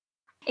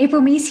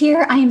April Meese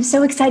here. I am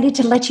so excited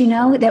to let you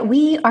know that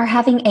we are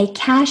having a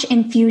cash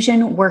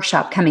infusion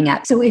workshop coming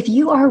up. So if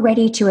you are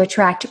ready to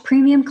attract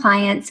premium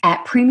clients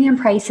at premium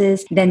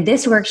prices, then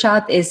this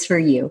workshop is for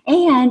you.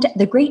 And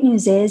the great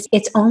news is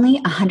it's only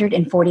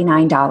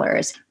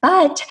 $149.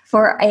 But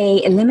for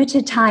a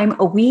limited time,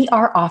 we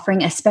are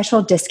offering a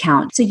special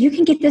discount. So you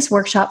can get this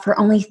workshop for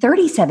only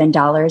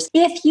 $37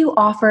 if you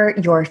offer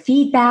your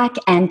feedback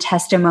and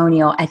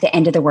testimonial at the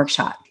end of the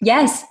workshop.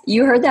 Yes,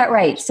 you heard that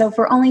right. So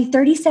for only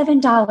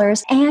 $37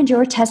 and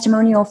your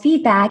testimonial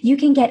feedback, you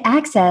can get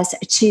access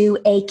to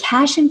a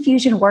cash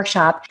infusion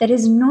workshop that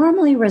is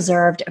normally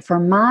reserved for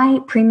my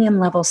premium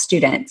level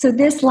students. So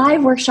this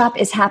live workshop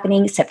is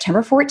happening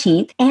September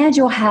 14th, and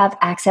you'll have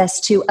access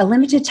to a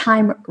limited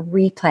time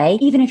replay,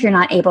 even if you're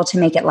not able to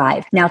make it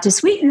live. Now, to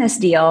sweeten this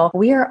deal,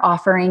 we are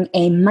offering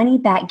a money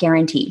back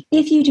guarantee.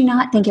 If you do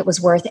not think it was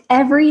worth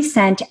every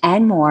cent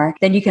and more,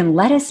 then you can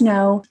let us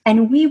know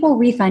and we will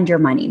refund your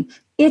money.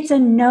 It's a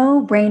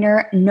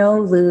no-brainer,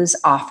 no-lose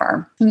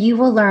offer. You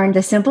will learn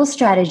the simple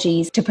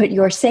strategies to put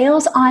your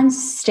sales on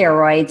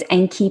steroids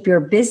and keep your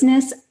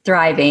business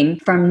thriving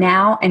from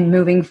now and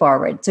moving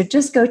forward. So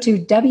just go to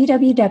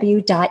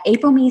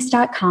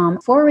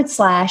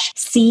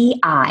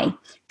www.aprilmeese.com/CI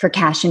for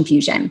cash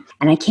infusion.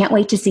 And I can't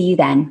wait to see you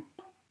then.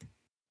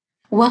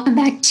 Welcome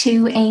back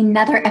to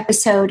another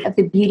episode of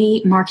the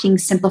Beauty Marketing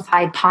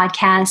Simplified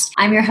podcast.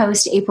 I'm your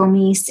host, April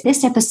Meese.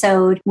 This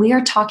episode, we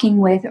are talking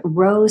with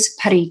Rose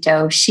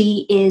Parito.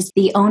 She is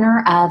the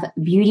owner of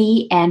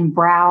Beauty and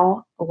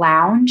Brow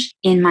Lounge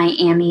in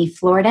Miami,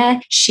 Florida.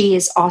 She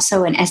is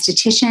also an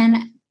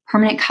esthetician,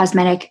 permanent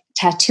cosmetic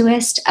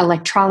tattooist,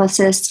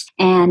 electrolysis,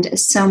 and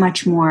so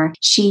much more.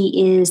 She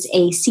is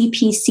a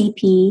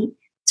CPCP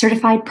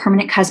Certified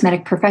Permanent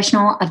Cosmetic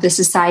Professional of the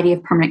Society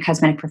of Permanent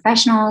Cosmetic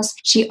Professionals.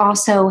 She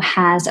also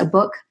has a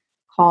book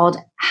called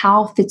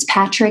How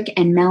Fitzpatrick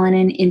and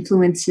Melanin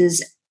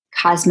Influences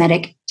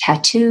Cosmetic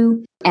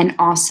Tattoo, and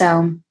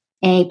also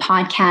a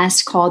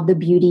podcast called The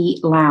Beauty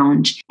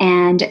Lounge.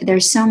 And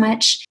there's so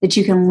much that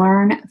you can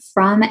learn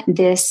from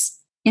this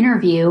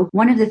interview.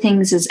 One of the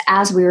things is,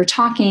 as we were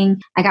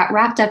talking, I got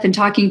wrapped up in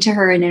talking to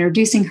her and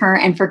introducing her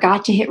and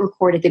forgot to hit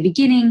record at the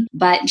beginning,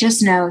 but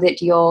just know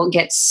that you'll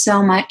get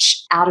so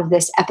much out of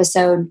this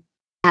episode.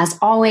 As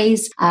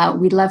always,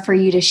 we'd love for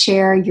you to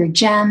share your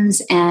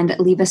gems and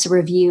leave us a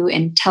review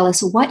and tell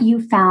us what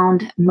you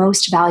found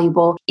most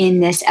valuable in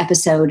this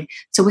episode.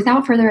 So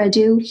without further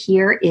ado,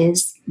 here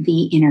is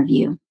the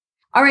interview.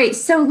 All right,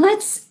 so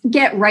let's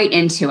get right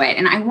into it.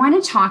 And I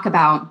want to talk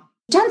about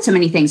done so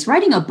many things.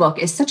 Writing a book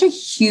is such a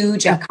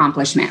huge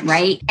accomplishment,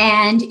 right?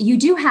 And you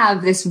do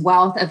have this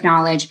wealth of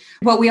knowledge.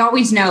 What we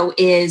always know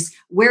is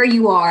where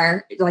you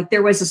are, like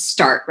there was a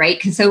start, right?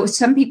 Because so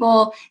some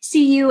people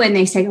see you and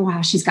they say, oh,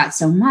 wow, she's got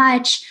so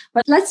much.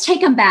 But let's take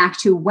them back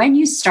to when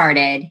you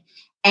started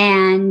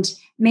and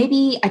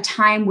maybe a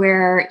time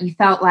where you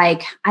felt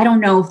like, I don't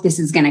know if this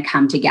is going to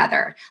come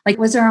together. Like,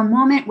 was there a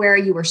moment where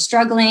you were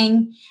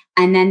struggling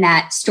and then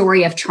that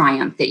story of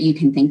triumph that you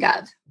can think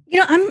of? You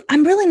know,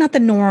 I'm really not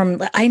the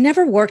norm. I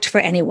never worked for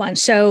anyone.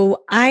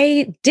 So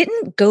I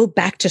didn't go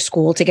back to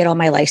school to get all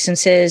my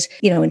licenses,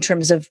 in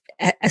terms of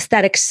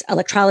aesthetics,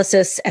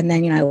 electrolysis. And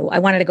then, I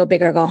wanted to go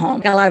big or go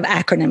home. Got a lot of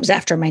acronyms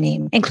after my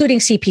name, including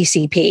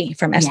CPCP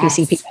from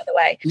SPCP, yes, by the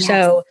way. Yes.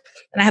 So,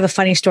 and I have a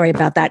funny story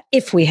about that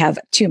if we have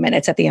 2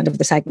 minutes at the end of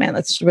the segment.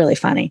 That's really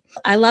funny.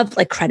 I love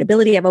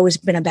credibility. I've always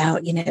been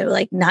about,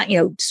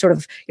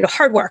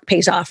 hard work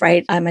pays off,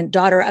 right? I'm a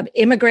daughter of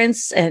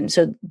immigrants. And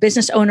so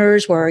business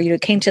owners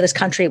came to this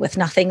country with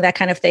nothing, that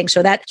kind of thing.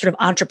 So that sort of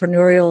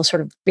entrepreneurial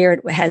sort of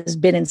spirit has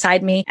been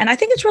inside me. And I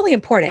think it's really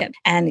important.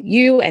 And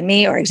you and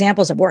me are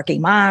examples of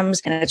working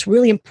moms. And it's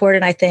really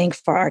important, I think,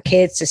 for our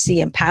kids to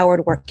see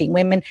empowered working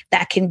women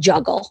that can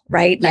juggle,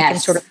 right? Yes. That can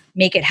sort of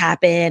make it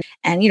happen.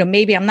 And,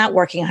 maybe I'm not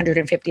working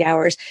 150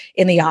 hours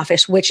in the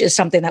office, which is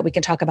something that we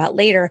can talk about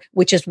later,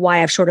 which is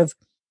why I've sort of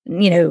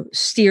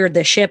steered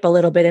the ship a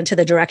little bit into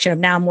the direction of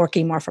now I'm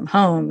working more from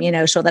home,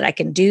 so that I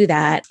can do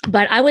that.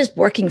 But I was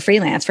working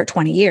freelance for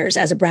 20 years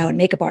as a brow and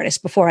makeup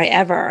artist before I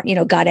ever,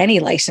 got any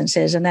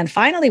licenses. And then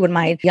finally, when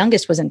my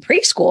youngest was in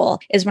preschool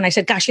is when I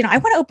said, gosh, I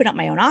want to open up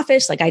my own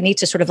office. I need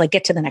to sort of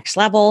get to the next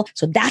level.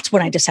 So that's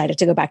when I decided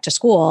to go back to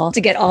school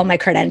to get all my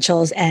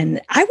credentials.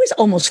 And I was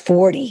almost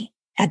 40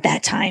 at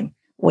that time.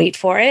 Wait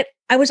for it.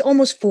 I was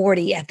almost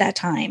 40 at that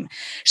time.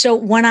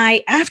 So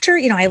after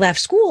I left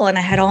school and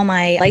I had all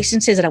my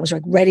licenses and I was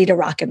ready to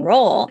rock and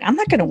roll, I'm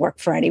not going to work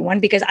for anyone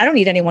because I don't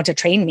need anyone to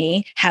train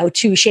me how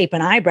to shape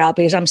an eyebrow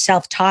because I'm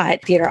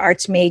self-taught theater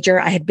arts major.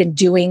 I had been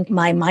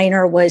my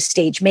minor was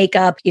stage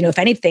makeup. If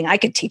anything, I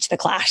could teach the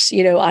class,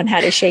 on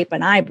how to shape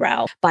an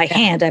eyebrow by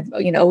hand. I've,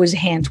 always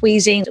hand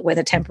tweezing with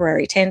a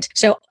temporary tint.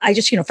 So I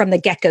just, from the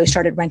get-go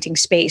started renting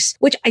space,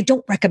 which I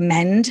don't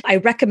recommend. I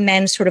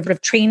recommend sort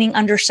of training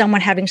under someone,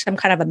 having some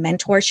kind of a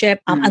mentorship,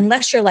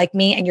 unless you're like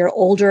me and you're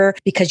older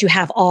because you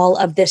have all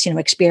of this,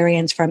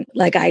 experience from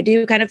like I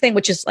do kind of thing,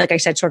 which is, like I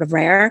said, sort of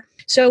rare.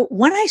 So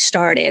when I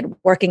started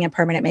working in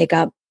permanent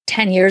makeup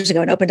 10 years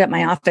ago and opened up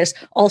my office,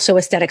 also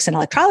aesthetics and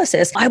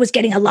electrolysis, I was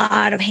getting a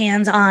lot of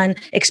hands-on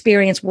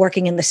experience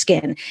working in the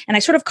skin. And I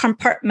sort of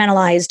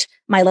compartmentalized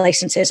my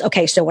licenses.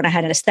 Okay, so when I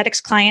had an aesthetics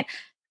client,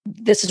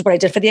 this is what I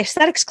did for the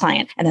aesthetics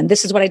client. And then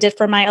this is what I did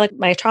for my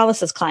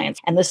electrolysis clients.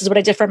 And this is what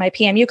I did for my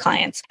PMU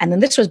clients. And then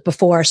this was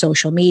before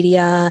social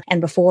media and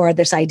before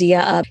this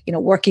idea of,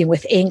 working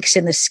with inks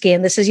in the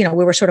skin. This is,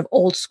 we were sort of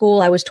old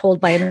school. I was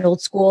told by an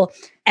old school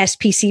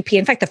SPCP.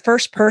 In fact, the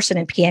first person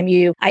in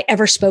PMU I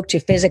ever spoke to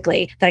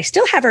physically, that I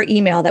still have her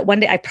email, that one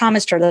day I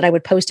promised her that I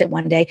would post it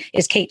one day,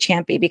 is Kate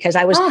Champy, because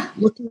I was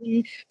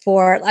looking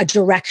for a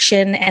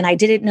direction and I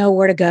didn't know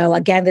where to go.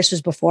 Again, this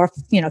was before,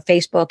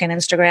 Facebook and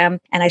Instagram.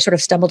 And I sort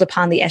of stumbled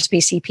upon the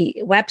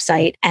SPCP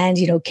website, and,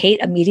 Kate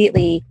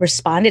immediately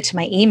responded to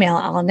my email.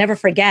 I'll never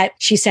forget.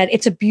 She said,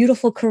 "It's a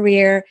beautiful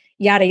career,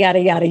 yada, yada,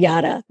 yada,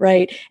 yada."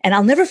 Right. And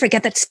I'll never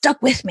forget, that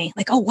stuck with me.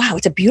 Like, oh, wow,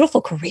 it's a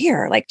beautiful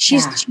career. Like she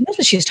knows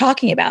what she's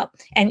talking about.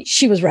 And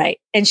she was right.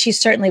 And she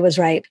certainly was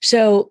right.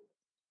 So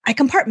I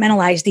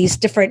compartmentalized these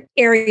different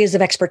areas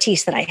of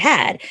expertise that I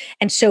had.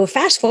 And so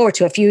fast forward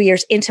to a few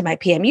years into my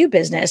PMU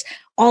business,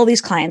 all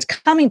these clients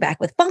coming back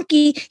with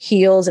funky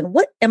heels and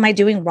what am I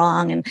doing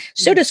wrong? And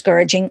so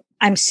discouraging.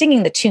 I'm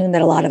singing the tune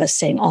that a lot of us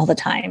sing all the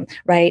time,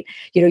 right?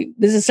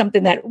 This is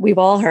something that we've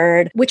all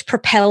heard, which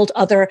propelled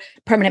other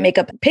permanent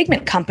makeup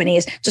pigment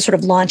companies to sort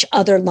of launch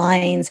other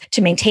lines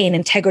to maintain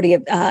integrity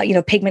of,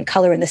 pigment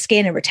color in the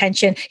skin and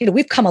retention.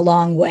 We've come a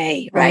long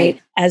way, right?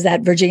 As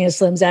that Virginia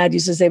Slims ad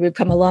used to say, we've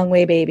come a long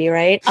way, baby,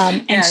 right?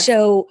 And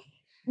so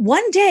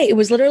one day it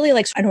was literally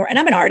like, and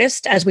I'm an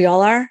artist, as we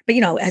all are, but,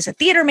 as a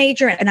theater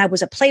major, and I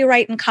was a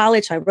playwright in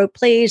college, so I wrote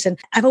plays, and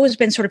I've always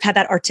been sort of had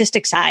that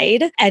artistic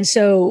side. And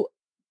so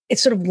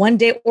it's sort of one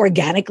day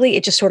organically,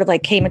 it just sort of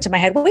like came into my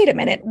head. Well, wait a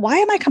minute. Why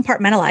am I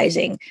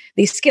compartmentalizing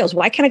these skills?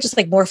 Why can't I just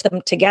like morph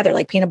them together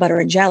like peanut butter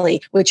and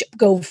jelly, which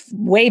go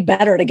way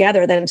better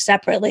together than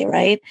separately,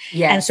 right?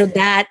 Yes. And so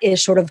that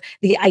is sort of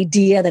the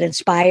idea that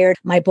inspired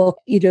my book.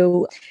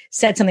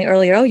 Said something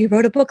earlier. Oh, you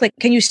wrote a book. Like,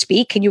 can you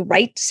speak? Can you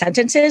write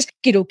sentences?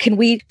 Do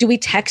we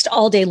text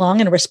all day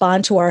long and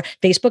respond to our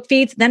Facebook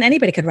feeds? Then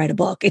anybody could write a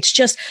book. It's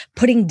just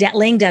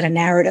laying down a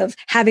narrative,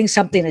 having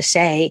something to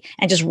say,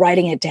 and just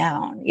writing it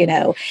down,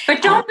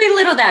 But don't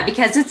belittle that,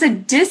 because it's a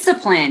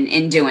discipline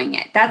in doing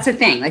it. That's the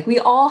thing. Like, we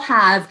all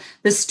have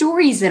the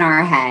stories in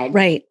our head.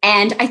 Right.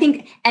 And I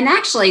think, and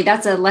actually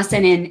that's a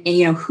lesson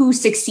in who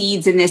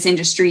succeeds in this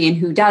industry and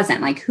who doesn't,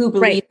 like who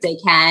believes they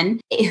can.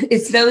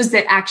 It's those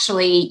that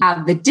actually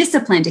have the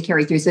discipline to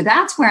carry through. So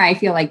that's where I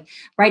feel like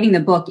writing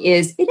the book it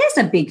is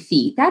a big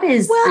feat. That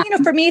is, well,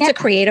 for me, it's a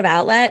creative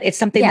outlet. It's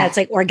something that's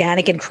like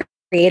organic and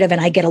creative.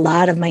 And I get a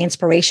lot of my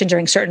inspiration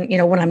during certain,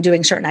 when I'm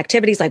doing certain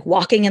activities, like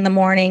walking in the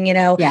morning,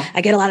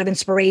 I get a lot of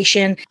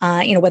inspiration,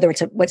 whether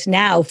it's what's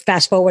now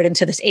fast forward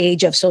into this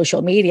age of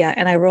social media,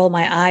 and I roll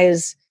my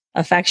eyes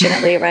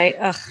affectionately, right?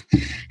 Ugh,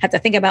 have to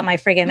think about my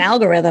friggin'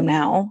 algorithm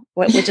now,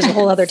 which is a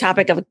whole other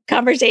topic of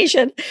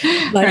conversation.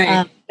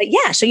 But, but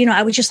yeah, so,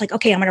 I was just like,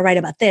 okay, I'm going to write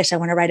about this. I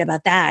want to write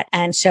about that.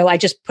 And so I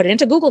just put it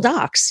into Google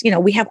Docs.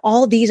 We have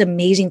all these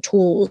amazing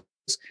tools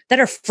that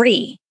are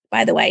free,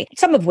 by the way,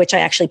 some of which I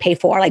actually pay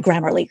for, like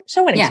Grammarly,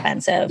 so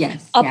inexpensive.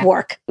 Yes.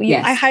 Upwork.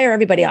 I hire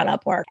everybody on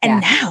Upwork. And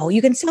now you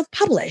can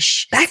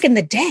self-publish. Back in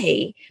the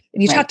day,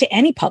 if you talk to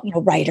any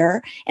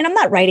writer, and I'm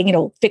not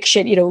writing,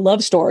 fiction,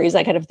 love stories,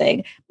 that kind of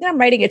thing. I'm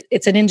writing it.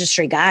 It's an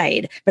industry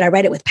guide, but I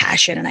write it with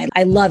passion and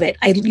I love it.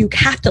 You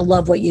have to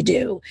love what you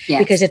do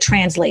because it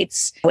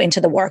translates into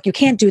the work. You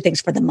can't do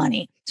things for the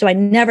money. So I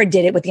never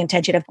did it with the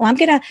intention of, I'm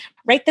going to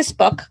write this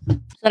book so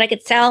that I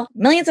could sell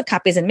millions of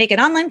copies and make an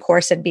online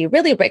course and be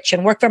really rich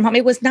and work from home.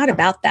 It was not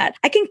about that.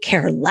 I can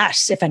care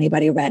less if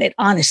anybody read it,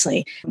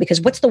 honestly,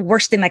 because what's the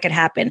worst thing that could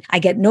happen? I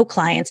get no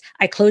clients.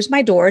 I close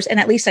my doors. And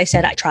at least I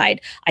said I tried.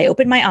 I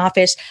opened my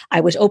office. I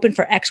was open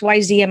for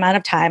XYZ amount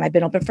of time. I've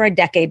been open for a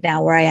decade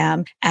now where I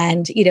am.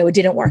 And, it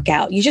didn't work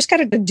out. You just got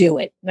to do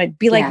it.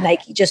 Be like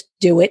Nike, just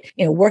do it.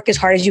 Work as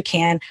hard as you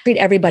can. Treat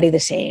everybody the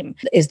same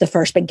is the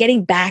first. But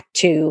getting back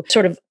to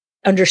sort of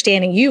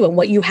understanding you and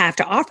what you have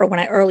to offer. When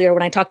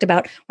I talked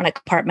about when I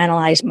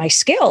compartmentalize my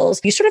skills,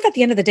 you sort of at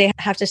the end of the day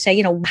have to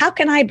say, how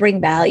can I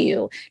bring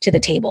value to the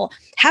table?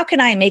 How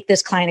can I make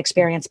this client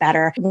experience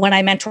better? When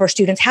I mentor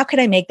students, how can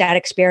I make that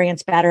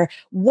experience better?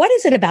 What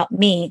is it about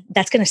me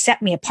that's going to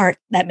set me apart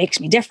that makes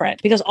me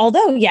different? Because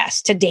although,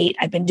 yes, to date,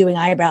 I've been doing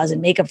eyebrows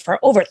and makeup for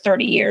over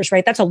 30 years,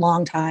 right? That's a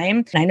long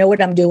time. And I know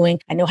what I'm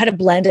doing. I know how to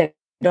blend it.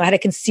 How to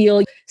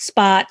conceal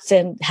spots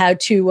and how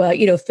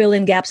to, fill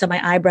in gaps on my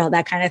eyebrow,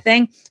 that kind of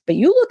thing. But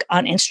you look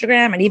on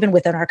Instagram and even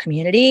within our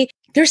community,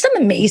 there's some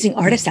amazing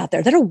artists out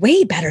there that are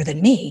way better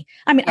than me.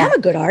 I mean, I'm a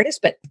good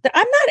artist, but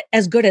I'm not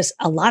as good as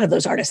a lot of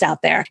those artists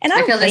out there. And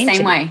I feel the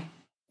same way.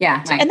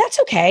 Yeah. Right. And that's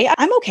okay.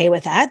 I'm okay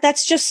with that.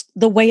 That's just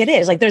the way it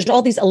is. Like there's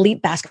all these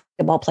elite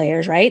basketball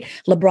players, right?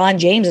 LeBron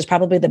James is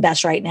probably the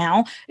best right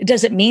now. It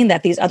doesn't mean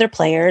that these other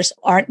players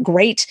aren't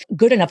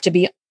good enough to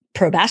be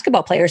pro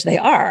basketball players, they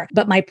are.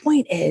 But my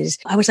point is,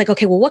 I was like,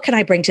 okay, well, what can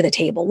I bring to the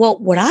table? Well,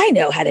 what I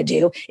know how to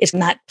do is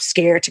not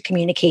scared to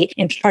communicate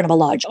in front of a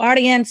large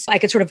audience. I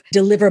could sort of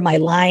deliver my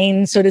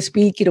lines, so to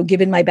speak,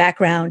 given my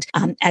background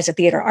as a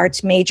theater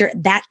arts major.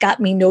 That got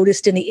me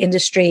noticed in the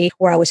industry,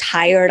 where I was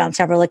hired on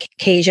several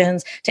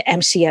occasions to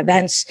MC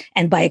events.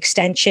 And by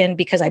extension,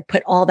 because I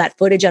put all that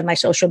footage on my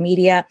social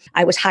media,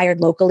 I was hired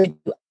locally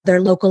their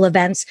local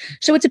events.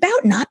 So it's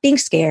about not being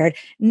scared,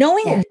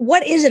 knowing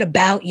what is it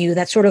about you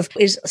that sort of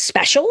is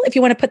special, if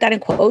you want to put that in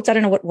quotes, I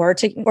don't know what word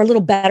to, or a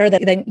little better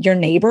than your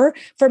neighbor.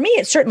 For me,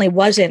 it certainly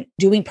wasn't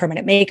doing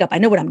permanent makeup. I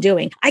know what I'm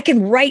doing. I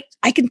can write,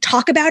 I can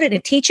talk about it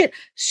and teach it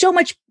so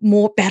much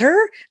more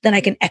better than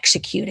I can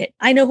execute it.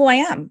 I know who I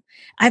am.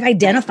 I've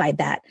identified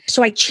that.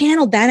 So I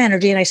channeled that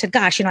energy and I said,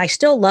 gosh, I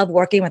still love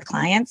working with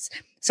clients.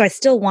 So I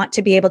still want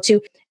to be able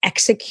to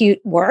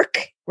execute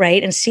work,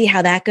 right? And see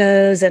how that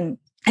goes. And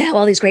I have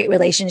all these great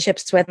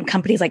relationships with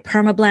companies like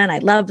Permablend. I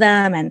love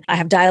them. And I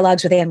have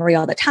dialogues with Anne Marie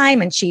all the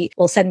time. And she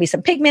will send me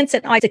some pigments.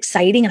 And it's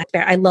exciting. And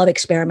I love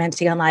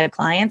experimenting on live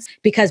clients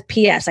because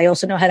P.S., I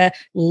also know how to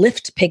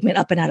lift pigment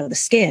up and out of the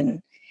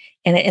skin.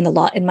 And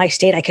in my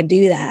state, I can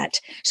do that.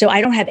 So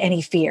I don't have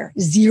any fear,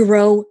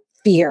 zero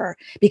fear,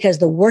 because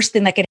the worst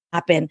thing that can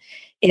happen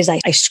is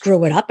I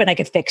screw it up and I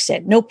could fix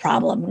it. No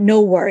problem.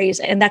 No worries.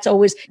 And that's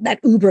always,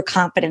 that uber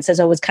confidence has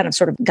always kind of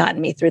sort of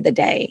gotten me through the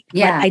day.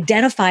 Yeah. But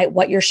identify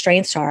what your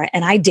strengths are.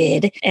 And I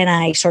did. And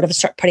I sort of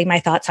start putting my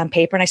thoughts on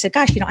paper. And I said,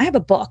 gosh, I have a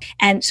book.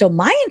 And so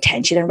my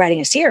intention in writing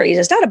a series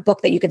is not a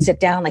book that you can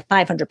sit down like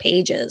 500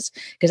 pages,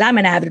 because I'm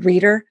an avid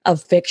reader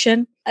of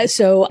fiction.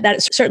 So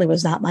that certainly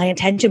was not my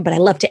intention, but I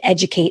love to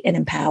educate and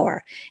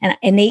empower. And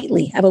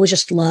innately, I've always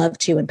just loved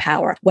to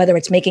empower, whether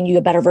it's making you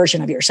a better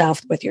version of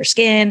yourself with your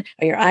skin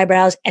or your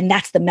eyebrows. And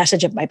that's the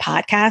message of my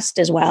podcast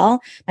as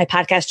well. My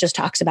podcast just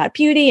talks about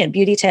beauty and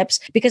beauty tips,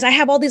 because I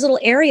have all these little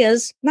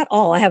areas, not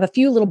all, I have a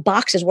few little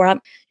boxes where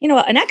I'm,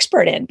 an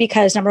expert in,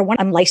 because number one,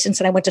 I'm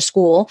licensed and I went to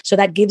school. So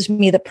that gives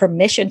me the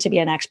permission to be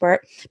an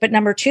expert. But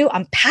number two,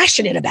 I'm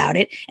passionate about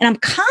it. And I'm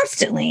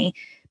constantly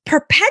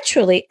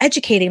perpetually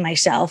educating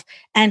myself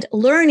and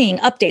learning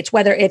updates,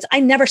 whether it's, I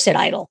never sit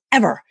idle,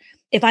 ever.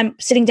 If I'm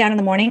sitting down in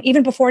the morning,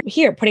 even before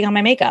here, putting on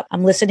my makeup,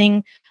 I'm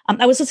listening.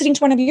 I was listening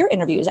to one of your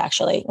interviews,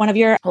 actually, one of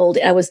your old,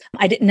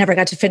 never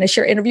got to finish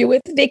your interview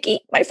with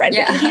Vicky, my friend.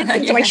 Yeah. Vicky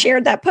Hansen, so I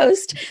shared that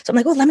post. So I'm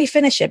like, well, let me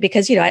finish it,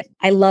 because,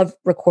 I love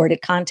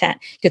recorded content.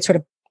 You could sort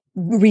of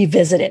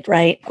revisit it,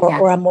 right?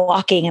 Or I'm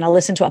walking and I'll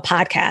listen to a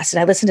podcast,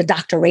 and I listen to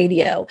Dr.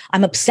 Radio.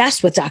 I'm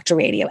obsessed with Dr.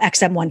 Radio,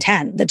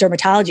 XM110, the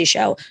dermatology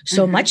show,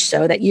 so much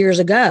so that years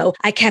ago,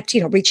 I kept,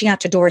 reaching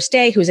out to Doris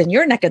Day, who's in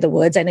your neck of the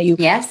woods. I know you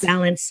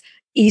balance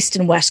East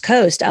and West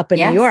Coast up in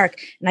New York.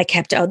 And I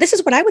kept, this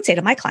is what I would say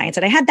to my clients.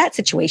 And I had that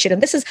situation.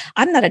 And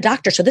I'm not a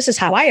doctor, so this is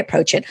how I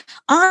approach it,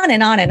 on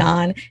and on and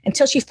on,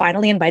 until she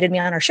finally invited me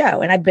on her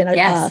show. And I've been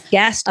a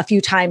guest a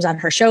few times on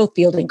her show,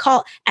 fielding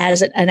call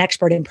as an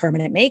expert in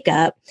permanent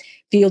makeup,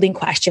 fielding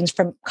questions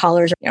from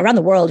callers around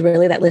the world,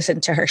 really, that listen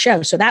to her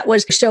show. So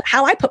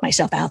how I put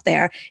myself out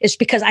there is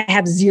because I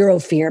have zero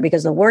fear,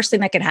 because the worst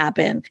thing that could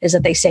happen is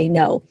that they say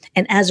no.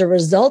 And as a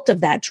result of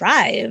that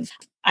drive,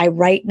 I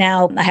write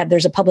now,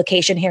 there's a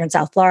publication here in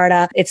South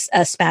Florida. It's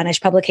a Spanish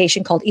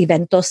publication called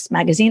Eventos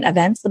magazine,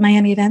 the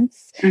Miami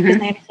events. Isn't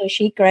that so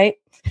chic, right?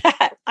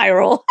 I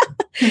roll.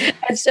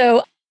 And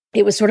so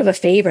it was sort of a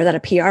favor that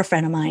a PR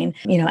friend of mine,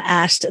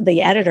 asked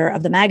the editor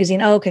of the magazine,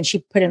 can she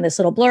put in this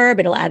little blurb?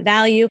 It'll add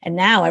value. And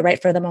now I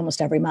write for them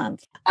almost every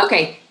month.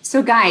 Okay.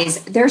 So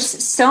guys, there's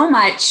so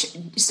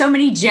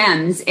many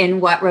gems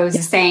in what Rose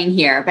is saying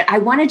here, but I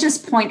want to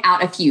just point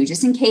out a few,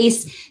 just in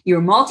case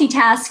you're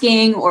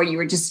multitasking or you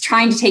were just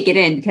trying to take it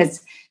in,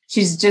 because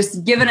she's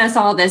just given us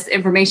all this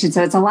information.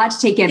 So it's a lot to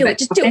take in. Do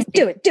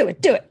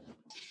it.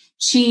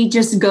 She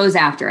just goes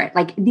after it.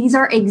 Like, these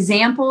are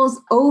examples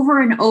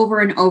over and over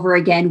and over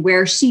again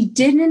where she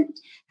didn't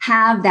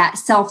have that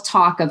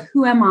self-talk of,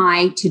 who am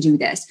I to do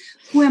this?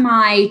 Who am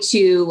I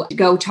to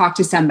go talk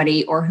to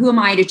somebody? Or who am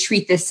I to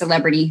treat this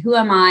celebrity? Who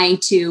am I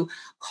to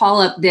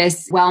call up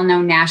this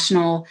well-known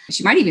national,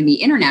 she might even be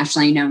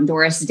internationally known,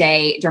 Doris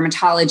Day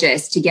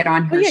dermatologist, to get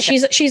on her show.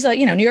 She's a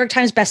New York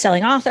Times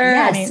bestselling author.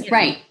 Yes,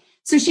 right.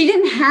 So she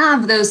didn't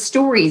have those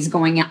stories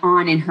going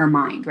on in her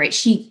mind, right?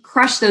 She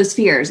crushed those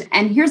fears.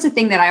 And here's the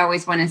thing that I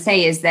always want to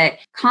say is that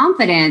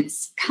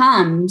confidence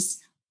comes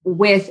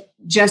with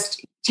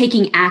just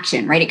taking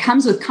action, right? It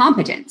comes with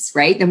competence,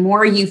 right? The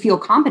more you feel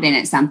competent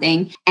at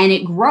something, and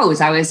it grows.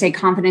 I would say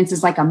confidence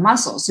is like a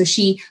muscle. So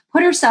she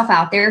put herself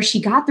out there,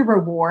 she got the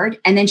reward,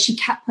 and then she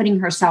kept putting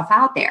herself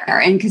out there.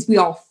 And because we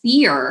all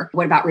fear,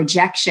 what about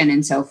rejection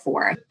and so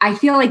forth? I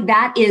feel like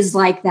that is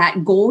like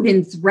that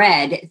golden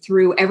thread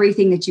through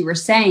everything that you were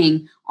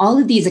saying. All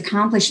of these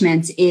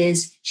accomplishments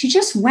is she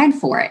just went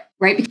for it,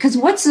 right? Because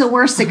what's the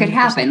worst that could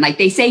happen? Like,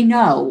 they say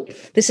no.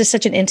 This is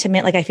such an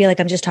intimate, I feel like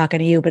I'm just talking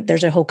to you, but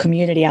there's a whole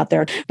community out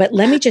there. But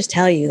let me just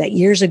tell you that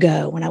years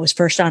ago, when I was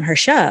first on her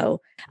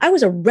show, I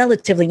was a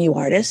relatively new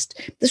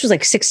artist. This was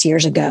like 6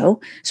 years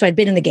ago. So I'd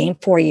been in the game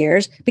 4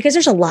 years, because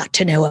there's a lot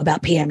to know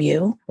about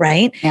PMU,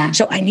 right? Yeah.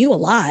 So I knew a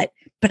lot.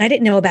 but I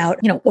didn't know about,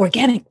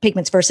 organic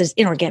pigments versus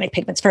inorganic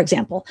pigments, for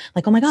example.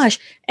 Like, oh my gosh.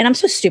 And I'm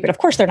so stupid. Of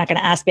course, they're not going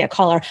to ask me, a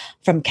caller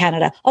from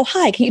Canada, oh,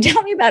 hi, can you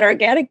tell me about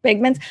organic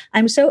pigments?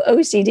 I'm so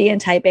OCD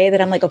and type A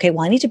that I'm like, okay,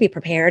 well, I need to be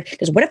prepared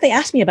because what if they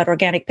ask me about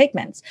organic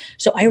pigments?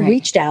 So I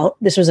reached out.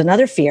 This was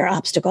another fear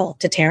obstacle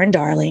to Taryn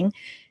Darling,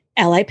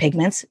 LI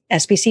Pigments,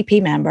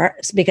 SPCP member,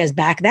 because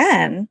back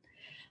then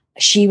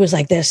she was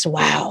like this,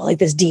 wow, like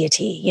this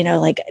deity,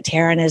 like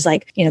Taryn is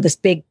like, this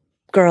big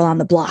girl on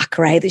the block,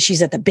 right? That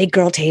she's at the big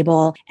girl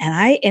table. And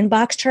I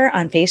inboxed her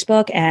on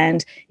Facebook.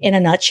 And in a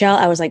nutshell,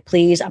 I was like,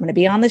 please, I'm going to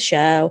be on the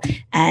show.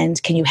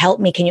 And can you help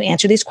me? Can you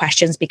answer these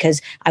questions?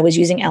 Because I was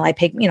using LI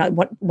Pigment,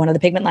 one of the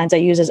pigment lines I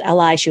use is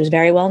LI. She was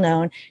very well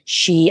known.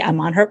 I'm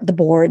on the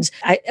boards.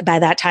 By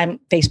that time,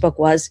 Facebook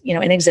was,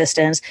 in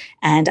existence.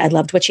 And I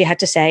loved what she had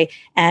to say.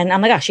 And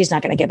I'm like, oh, she's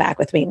not going to get back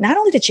with me. Not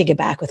only did she get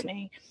back with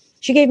me,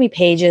 she gave me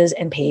pages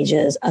and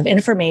pages of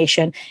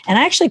information. And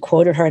I actually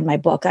quoted her in my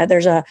book.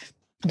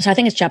 So I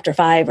think it's chapter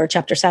 5 or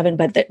chapter 7,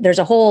 but there's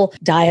a whole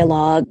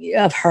dialogue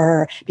of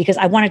her because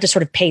I wanted to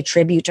sort of pay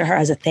tribute to her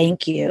as a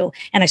thank you.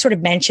 And I sort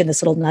of mentioned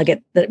this little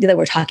nugget that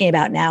we're talking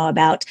about now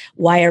about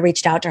why I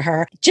reached out to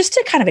her, just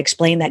to kind of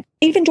explain that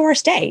even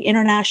Doris Day,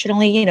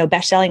 internationally,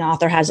 best-selling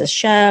author, has a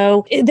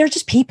show. They're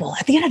just people.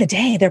 At the end of the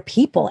day, they're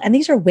people. And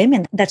these are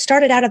women that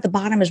started out at the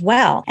bottom as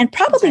well and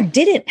probably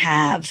didn't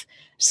have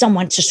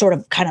someone to sort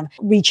of kind of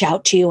reach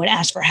out to and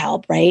ask for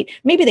help, right?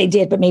 Maybe they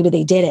did, but maybe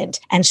they didn't.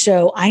 And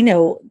so I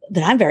know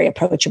that I'm very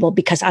approachable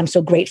because I'm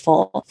so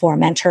grateful for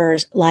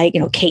mentors like,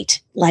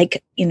 Kate,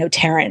 like,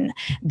 Taryn,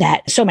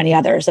 that so many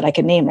others that I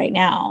can name right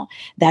now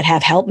that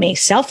have helped me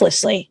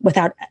selflessly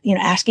without,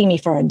 asking me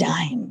for a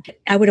dime.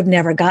 I would have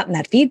never gotten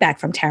that feedback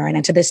from Taryn.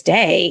 And to this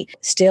day,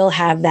 still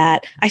have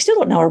that. I still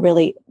don't know her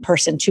really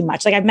person too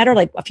much. Like I've met her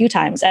like a few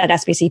times at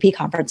SPCP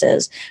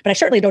conferences, but I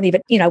certainly don't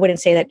even, I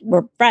wouldn't say that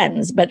we're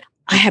friends, but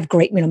I have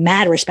great,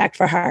 mad respect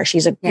for her.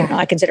 She's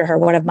I consider her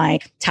one of my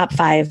top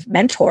 5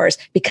 mentors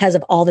because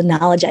of all the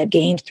knowledge I've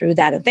gained through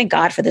that. And thank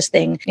God for this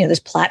thing, this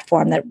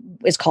platform that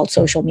is called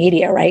social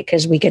media, right?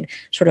 Because we could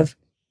sort of,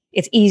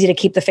 it's easy to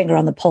keep the finger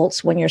on the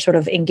pulse when you're sort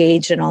of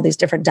engaged in all these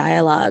different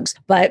dialogues.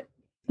 But,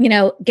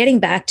 getting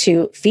back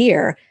to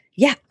fear,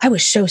 yeah, I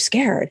was so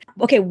scared.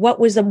 Okay, what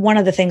was one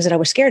of the things that I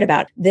was scared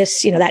about?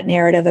 This, that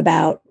narrative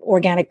about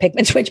organic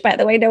pigments, which by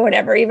the way, no one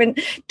ever even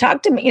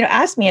talked to me,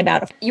 asked me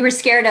about. You were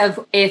scared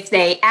of if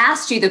they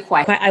asked you the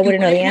question, I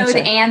wouldn't know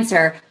the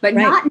answer. But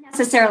not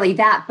necessarily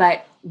that,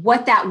 but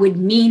what that would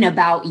mean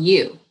about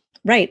you.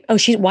 Right. Oh,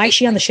 why is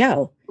she on the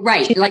show?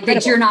 Right. She's like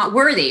incredible. That you're not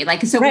worthy.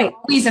 Like, so we're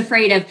always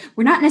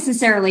we're not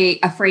necessarily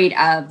afraid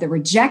of the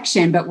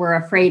rejection, but we're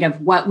afraid of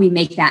what we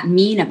make that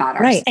mean about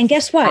ourselves. Right. And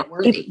guess what?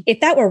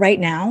 If that were right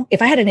now,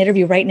 if I had an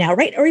interview right now,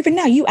 right, or even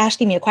now, you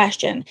asking me a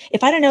question,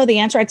 if I don't know the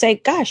answer, I'd say,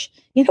 gosh,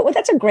 you know what?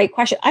 That's a great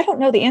question. I don't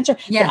know the answer,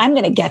 but I'm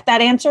going to get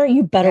that answer.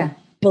 You better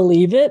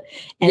believe it.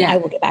 And I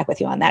will get back with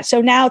you on that.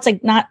 So now it's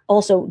like,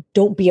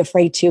 don't be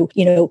afraid to,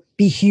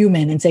 be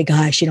human and say,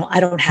 gosh, I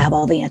don't have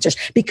all the answers,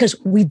 because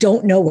we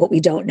don't know what we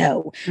don't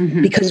know,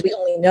 because we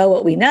only know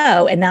what we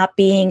know, and not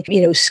being,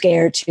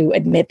 scared to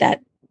admit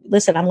that,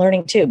 listen, I'm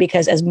learning too,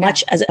 because as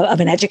much as of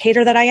an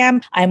educator that I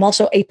am, I'm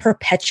also a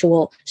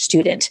perpetual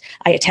student.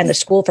 I attend the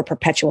school for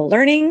perpetual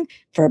learning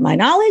for my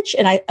knowledge,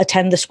 and I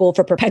attend the school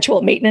for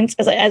perpetual maintenance,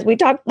 as we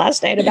talked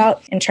last night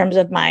about, in terms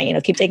of my,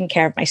 keep taking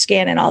care of my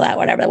skin and all that,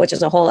 whatever, which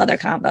is a whole other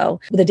combo.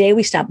 The day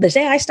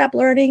I stop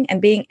learning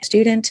and being a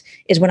student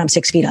is when I'm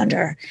 6 feet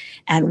under.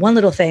 And one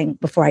little thing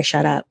before I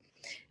shut up,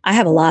 I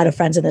have a lot of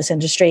friends in this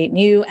industry,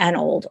 new and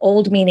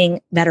old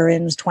meaning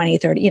veterans, 20,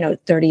 30,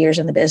 30 years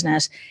in the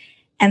business.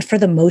 And for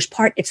the most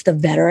part, it's the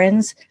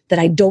veterans that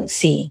I don't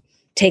see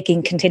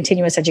taking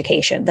continuous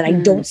education, that I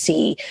don't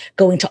see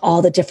going to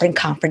all the different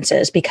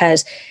conferences,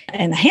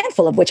 and a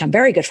handful of which I'm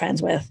very good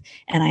friends with.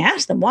 And I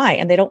ask them why,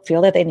 and they don't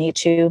feel that they need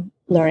to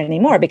learn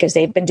anymore because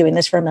they've been doing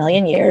this for a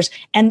million years.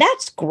 And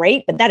that's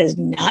great, but that is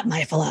not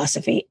my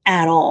philosophy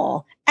at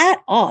all.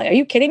 At all. Are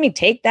you kidding me?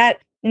 Take that.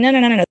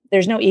 No.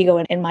 There's no ego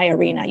in my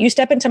arena. You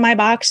step into my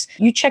box,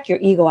 you check your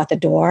ego at the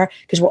door,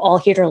 because we're all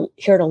here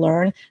to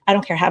learn. I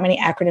don't care how many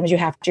acronyms you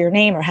have to your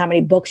name or how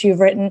many books you've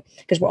written,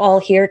 because we're all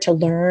here to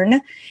learn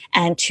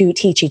and to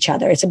teach each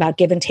other. It's about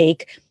give and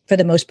take. For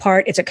the most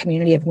part, it's a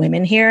community of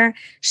women here.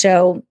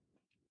 So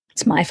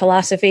it's my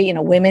philosophy.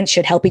 Women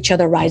should help each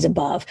other rise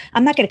above.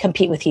 I'm not going to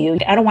compete with you.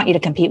 I don't want you to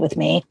compete with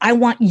me. I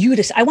want you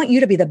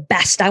to be the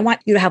best. I want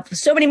you to have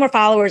so many more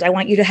followers. I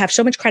want you to have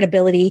so much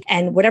credibility,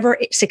 and whatever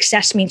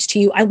success means to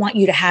you, I want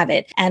you to have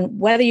it. And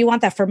whether you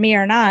want that for me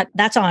or not,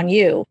 that's on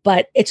you.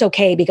 But it's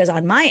okay, because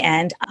on my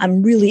end,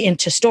 I'm really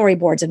into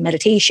storyboards and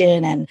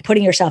meditation and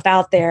putting yourself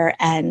out there,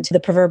 and the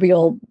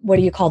proverbial, what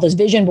do you call those,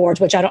 vision boards,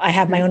 which I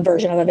have my own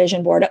version of a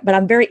vision board, but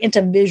I'm very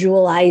into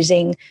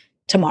visualizing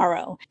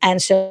tomorrow.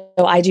 And so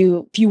I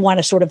do, if you want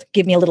to sort of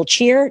give me a little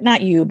cheer,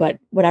 not you, but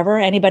whatever,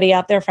 anybody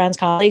out there, friends,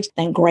 colleagues,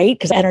 then great,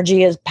 because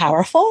energy is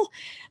powerful.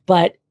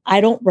 But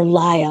I don't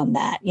rely on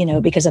that,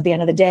 because at the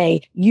end of the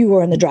day, you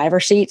are in the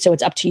driver's seat. So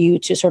it's up to you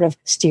to sort of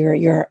steer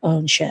your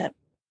own ship.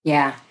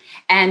 Yeah.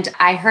 And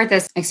I heard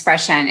this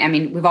expression. I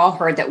mean, we've all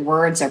heard that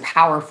words are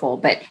powerful,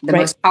 but the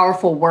most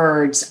powerful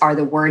words are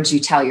the words you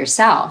tell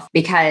yourself,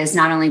 because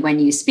not only when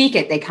you speak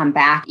it, they come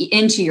back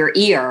into your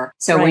ear.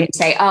 So when you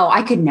say, oh,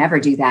 I could never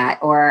do that,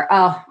 or,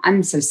 oh,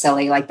 I'm so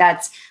silly, like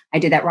I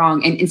did that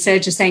wrong. And instead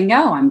of just saying,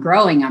 no, I'm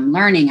growing, I'm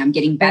learning, I'm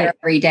getting better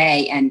every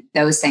day. And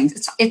those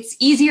things, it's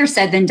easier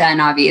said than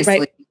done,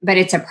 obviously, but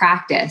it's a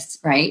practice,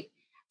 right?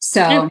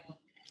 So and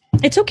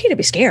it's okay to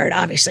be scared,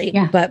 obviously,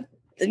 but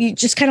you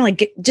just kind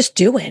of just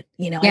do it.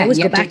 I always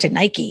go back to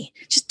Nike,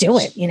 just do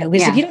it,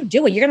 because if you don't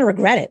do it, you're going to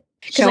regret it.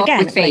 Because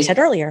again, like I said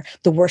earlier,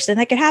 the worst thing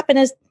that could happen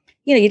is,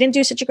 you didn't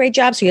do such a great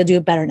job, so you'll do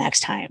it better next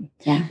time.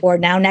 Yeah. Or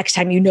now next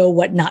time,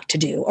 what not to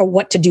do or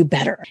what to do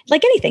better.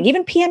 Like anything,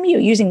 even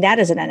PMU, using that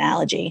as an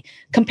analogy,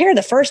 compare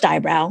the first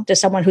eyebrow to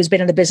someone who's been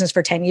in the business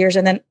for 10 years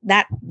and then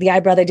the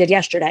eyebrow they did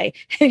yesterday.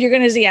 You're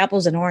going to see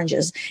apples and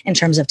oranges in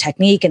terms of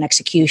technique and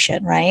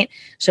execution, right?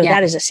 So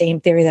that is the same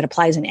theory that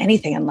applies in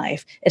anything in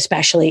life,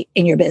 especially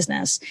in your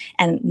business.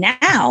 And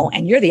now,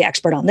 and you're the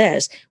expert on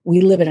this, we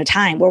live in a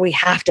time where we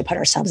have to put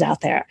ourselves out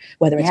there,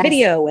 whether it's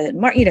video, with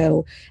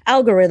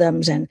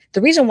algorithms. And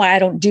the reason why I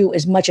don't do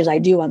as much as I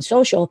do on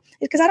social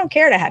is because I don't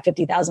care to have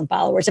 50,000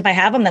 followers. If I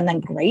have them,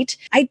 then great.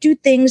 I do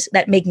things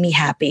that make me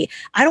happy.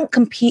 I don't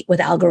compete with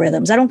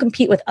algorithms. I don't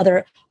compete with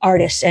other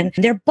artists, and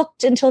they're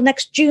booked until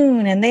next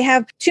June and they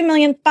have 2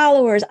 million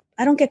followers.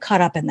 I don't get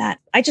caught up in that.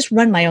 I just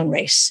run my own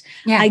race.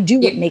 I do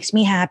what makes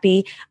me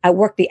happy. I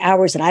work the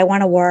hours that I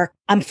want to work.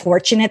 I'm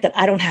fortunate that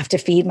I don't have to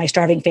feed my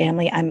starving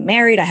family. I'm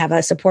married. I have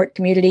a support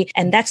community.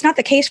 And that's not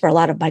the case for a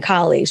lot of my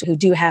colleagues who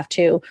do have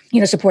to,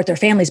 support their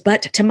families.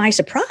 But to my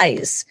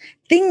surprise,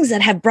 things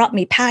that have brought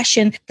me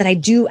passion that I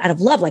do out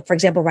of love, like, for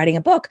example, writing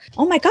a book.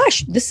 Oh my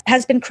gosh, this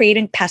has been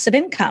creating passive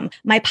income.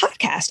 My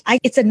podcast,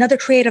 it's another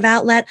creative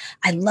outlet.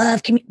 I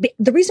love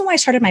the reason why I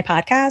started my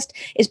podcast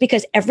is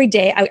because every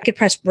day I could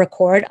press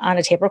record on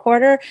a tape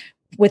recorder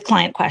with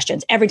client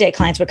questions. Every day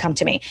clients would come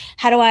to me.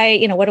 How do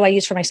I, what do I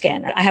use for my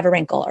skin? I have a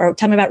wrinkle, or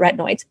tell me about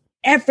retinoids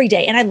every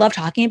day. And I love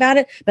talking about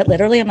it, but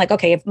literally I'm like,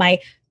 okay, if my,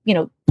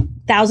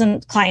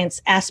 1,000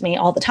 clients ask me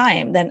all the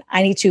time, then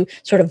I need to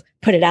sort of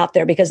put it out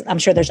there, because I'm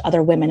sure there's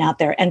other women out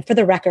there. And for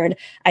the record,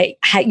 I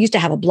used to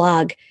have a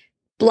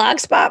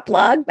blogspot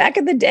blog back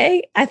in the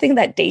day. I think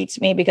that dates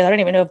me because I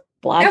don't even know if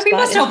Blogspot. No,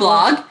 people still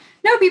blog.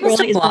 No, people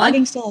really, still blog.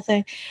 Is blogging still a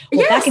thing?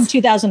 Well, back in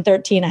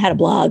 2013, I had a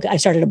blog. I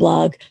started a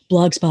blog,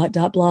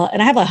 blogspot.blog,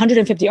 and I have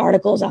 150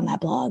 articles on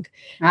that blog.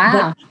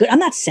 Wow. But I'm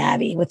not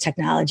savvy with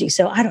technology,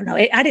 so I don't know.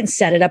 I didn't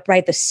set it up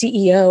right. The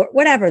CEO,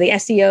 whatever, the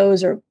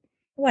SEOs or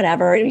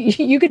whatever,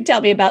 you could tell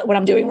me about what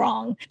I'm doing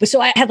wrong. But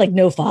so I had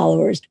no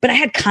followers, but I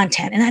had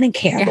content and I didn't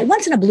care. But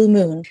once in a blue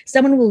moon,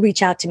 someone will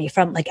reach out to me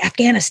from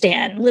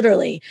Afghanistan,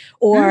 literally,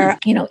 or,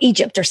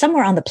 Egypt or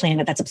somewhere on the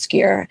planet that's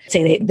obscure.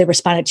 Say they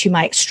responded to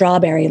my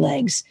strawberry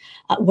legs.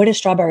 What is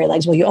strawberry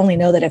legs? Well, you only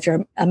know that if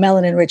you're a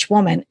melanin rich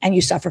woman and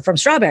you suffer from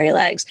strawberry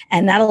legs.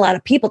 And not a lot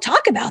of people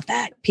talk about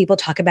that. People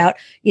talk about,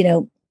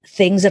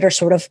 things that are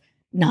sort of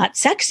not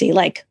sexy,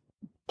 like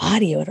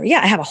body odor.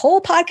 Yeah, I have a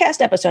whole podcast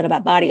episode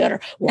about body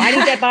odor. Why do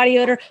you get body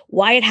odor?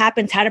 Why it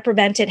happens? How to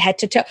prevent it? Head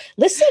to toe.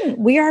 Listen,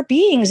 we are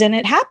beings, and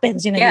it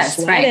happens. Yes,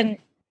 you sweat and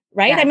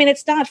right. Yeah. I mean,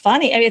 it's not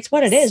funny. I mean, it's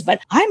what it is. But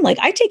I'm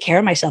I take care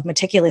of myself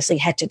meticulously,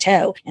 head to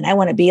toe, and I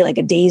want to be like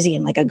a daisy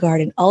in a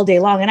garden all day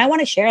long, and I want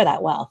to share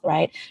that wealth,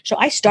 right? So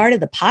I started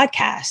the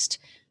podcast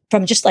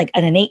from just an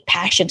innate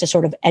passion to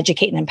sort of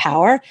educate and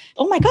empower.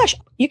 Oh my gosh,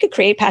 you could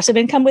create passive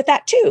income with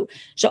that too.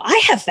 So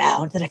I have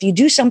found that if you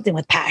do something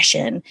with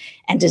passion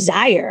and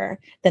desire,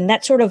 then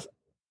that sort of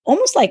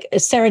almost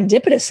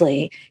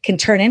serendipitously can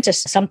turn into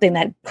something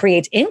that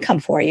creates income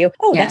for you.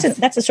 Oh, yes.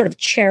 That's a sort of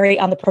cherry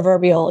on the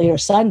proverbial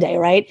Sunday,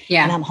 right?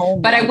 Yeah. And I'm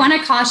home. But I want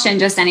to caution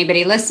just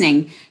anybody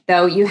listening,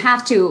 though, you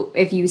have to,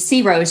 if you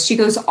see Rose, she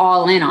goes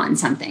all in on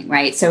something,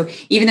 right? So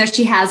even though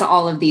she has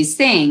all of these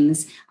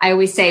things, I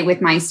always say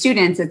with my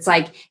students, it's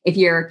like if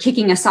you're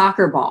kicking a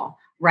soccer ball,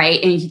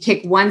 right? And you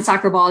kick one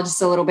soccer ball just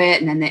a little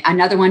bit, and then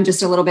another one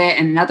just a little bit,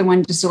 and another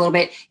one just a little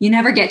bit, you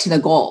never get to the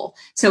goal.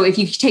 So if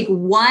you take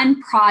one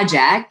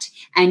project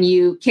and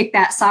you kick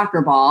that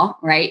soccer ball,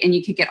 right, and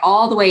you kick it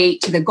all the way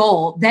to the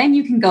goal, then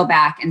you can go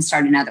back and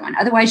start another one.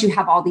 Otherwise, you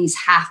have all these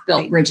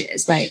half-built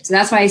bridges. Right. So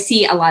that's why I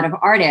see a lot of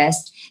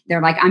artists,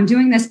 they're like, I'm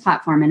doing this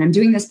platform and I'm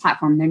doing this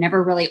platform. They're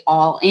never really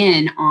all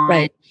in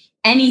on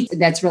anything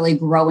that's really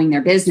growing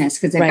their business,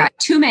 because they've got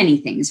too many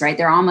things, right?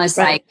 They're almost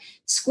like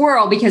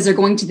squirrel because they're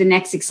going to the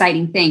next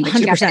exciting thing. But 100%.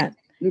 You got to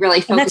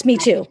really focus. And that's me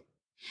too.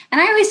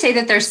 And I always say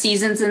that there's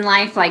seasons in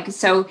life.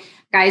 So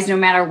guys, no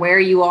matter where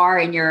you are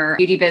in your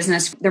beauty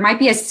business, there might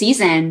be a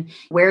season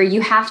where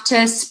you have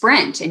to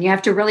sprint and you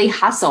have to really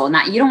hustle.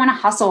 You don't want to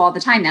hustle all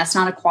the time. That's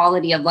not a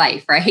quality of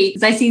life, right?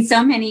 Because I see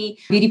so many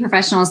beauty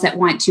professionals that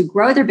want to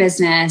grow their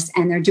business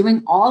and they're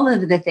doing all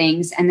of the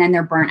things and then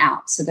they're burnt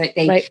out. So that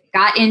they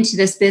got into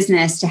this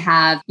business to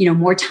have,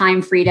 more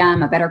time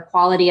freedom, a better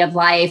quality of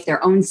life,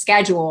 their own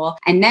schedule.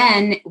 And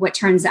then what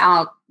turns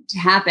out to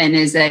happen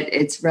is that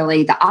it's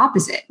really the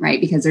opposite, right?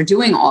 Because they're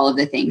doing all of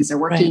the things. They're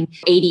working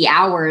 80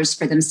 hours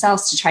for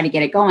themselves to try to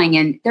get it going.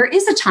 And there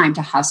is a time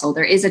to hustle.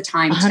 There is a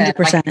time 100%.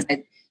 to, like I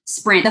said,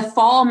 sprint. The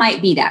fall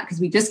might be that because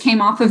we just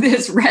came off of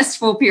this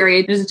restful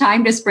period. There's a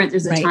time to sprint.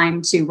 There's a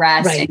time to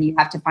rest, and you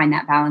have to find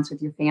that balance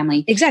with your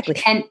family.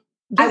 Exactly. And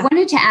I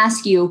wanted to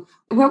ask you,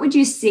 what would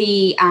you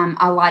see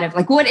a lot of,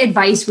 like, what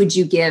advice would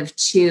you give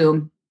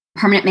to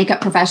permanent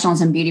makeup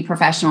professionals and beauty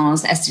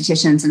professionals,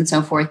 estheticians and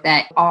so forth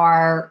that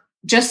are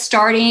just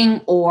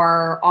starting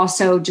or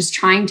also just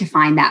trying to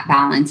find that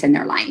balance in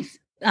their life?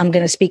 I'm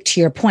going to speak to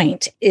your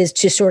point, is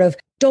to sort of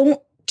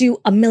don't do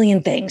a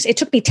million things. It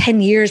took me 10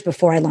 years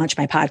before I launched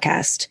my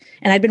podcast.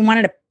 And I'd been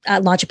wanting to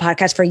launch a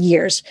podcast for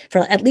years, for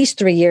at least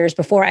 3 years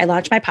before I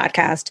launched my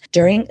podcast.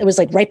 It was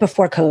like right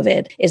before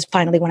COVID is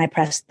finally when I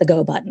pressed the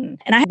go button.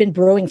 And I had been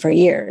brewing for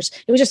years.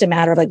 It was just a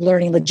matter of like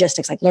learning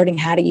logistics, like learning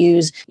how to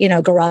use,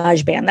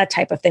 GarageBand, that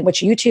type of thing,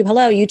 which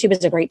YouTube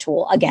is a great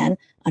tool. Again,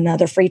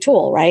 another free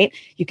tool, right?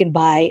 You can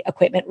buy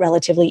equipment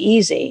relatively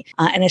easy.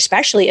 And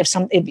especially if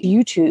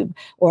YouTube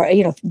or,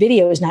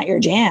 video is not your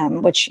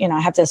jam, which, I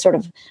have to sort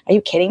of, are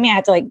you kidding me? I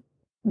have to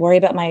worry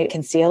about my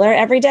concealer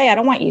every day. I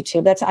don't want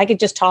YouTube. I could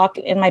just talk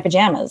in my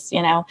pajamas,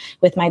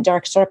 with my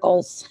dark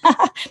circles.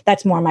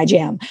 That's more my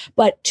jam.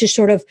 But to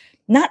sort of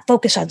not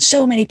focus on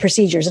so many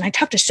procedures. And I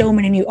talk to so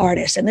many new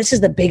artists, and this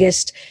is the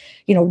biggest,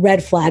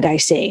 red flag I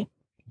see.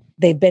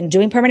 They've been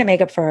doing permanent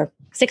makeup for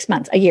 6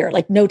 months, a year,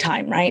 like no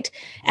time, right?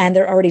 And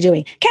they're already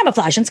doing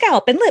camouflage and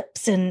scalp and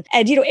lips and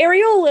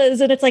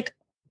areolas. And it's like,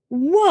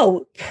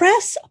 whoa,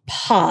 press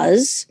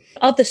pause.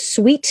 Of the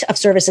suite of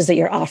services that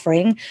you're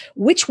offering,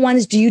 which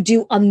ones do you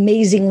do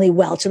amazingly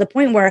well, to the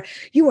point where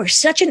you are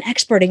such an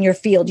expert in your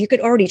field? You could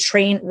already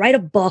write a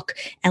book,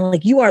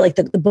 and you are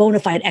the bona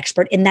fide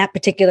expert in that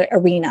particular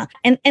arena.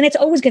 And it's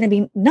always going to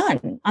be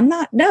none. I'm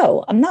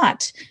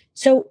not.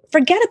 So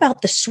forget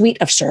about the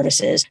suite of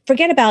services.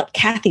 Forget about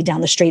Kathy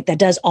down the street that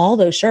does all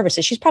those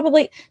services. She's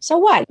probably, so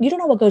what? You don't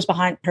know what goes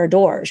behind her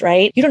doors,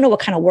 right? You don't know what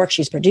kind of work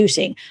she's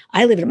producing.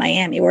 I live in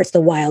Miami, where it's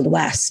the Wild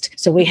West.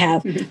 So we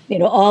have,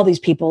 all these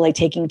people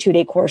taking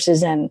 2-day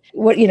courses, and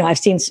I've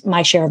seen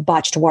my share of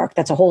botched work.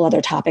 That's a whole other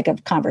topic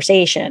of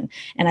conversation.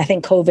 And I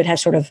think COVID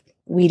has sort of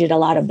weeded a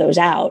lot of those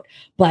out.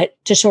 But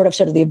to sort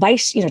of the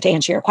advice, to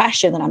answer your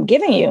question that I'm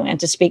giving you, and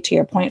to speak to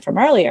your point from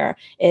earlier,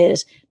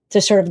 is to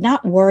sort of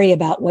not worry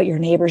about what your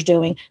neighbor's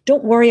doing.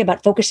 Don't worry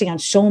about focusing on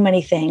so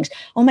many things.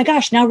 Oh my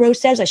gosh, now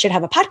Rose says I should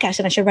have a podcast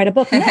and I should write a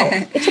book. No,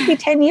 it took me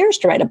 10 years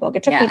to write a book.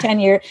 It took me 10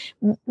 years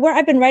where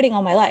I've been writing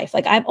all my life.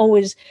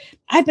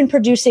 I've been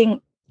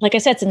producing, like I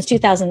said, since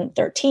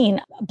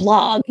 2013,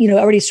 blog,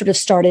 already sort of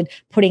started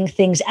putting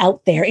things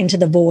out there into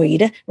the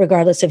void,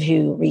 regardless of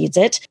who reads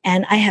it.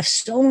 And I have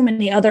so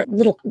many other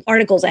little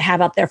articles I have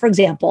out there. For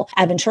example,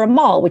 Aventura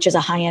Mall, which is a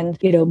high-end,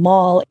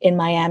 mall in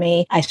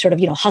Miami. I sort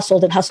of,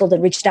 hustled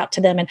and reached out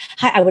to them. And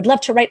hi, I would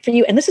love to write for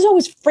you. And this is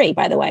always free,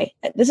 by the way.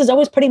 This is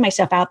always putting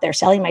myself out there,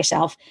 selling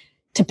myself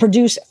to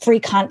produce free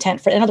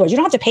content. In other words, you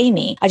don't have to pay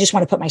me. I just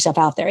want to put myself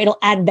out there. It'll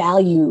add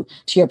value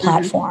to your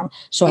platform.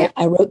 So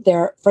I wrote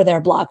for their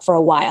blog for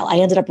a while. I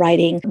ended up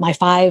writing my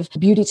 5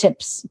 beauty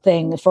tips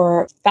thing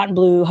for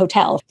Fontainebleau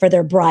Hotel for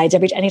their brides.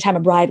 Anytime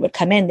a bride would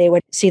come in, they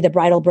would see the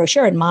bridal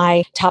brochure and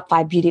my top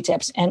 5 beauty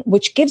tips, and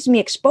which gives me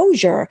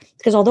exposure,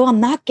 because although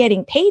I'm not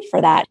getting paid for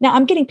that, now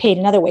I'm getting paid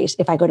in other ways.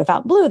 If I go to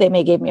Fontainebleau, they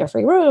may give me a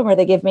free room, or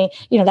they give me,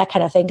 that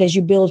kind of thing, because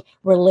you build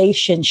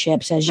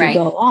relationships as you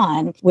go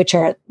on, which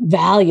are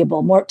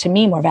valuable. More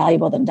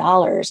valuable than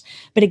dollars,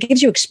 but it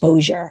gives you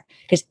exposure,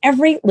 because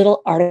every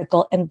little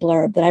article and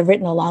blurb that I've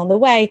written along the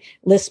way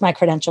lists my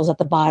credentials at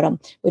the bottom,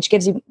 which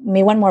gives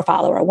me one more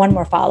follower.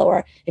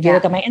 If you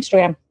look at my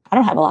Instagram, I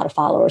don't have a lot of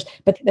followers,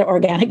 but they're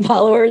organic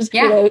followers,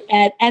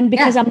 and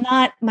because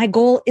my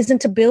goal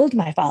isn't to build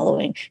my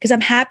following, because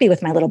I'm happy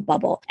with my little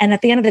bubble. And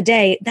at the end of the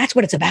day, that's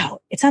what it's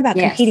about. It's not about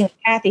competing with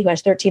Kathy, who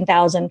has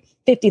 13,000,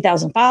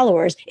 50,000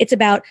 followers. It's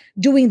about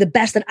doing the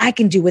best that I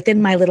can do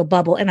within my little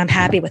bubble. And I'm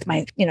happy with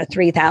my,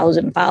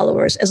 3,000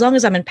 followers, as long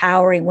as I'm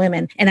empowering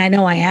women. And I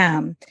know I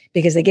am,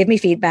 because they give me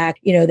feedback,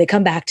 they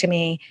come back to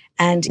me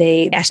and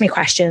they ask me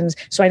questions.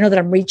 So I know that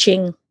I'm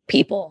reaching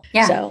people.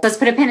 Yeah. So let's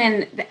put a pin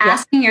in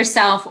asking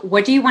yourself,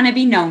 what do you want to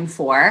be known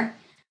for?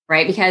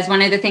 Right? Because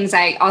one of the things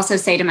I also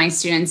say to my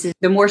students is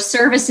the more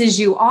services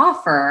you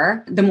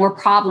offer, the more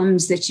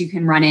problems that you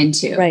can run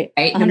into. Right.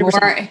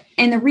 100%.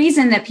 And the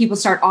reason that people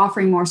start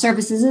offering more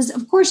services is,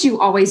 of course, you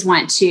always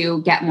want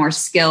to get more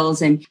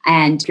skills,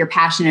 and you're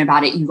passionate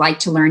about it. You like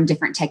to learn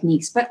different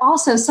techniques, but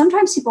also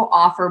sometimes people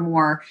offer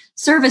more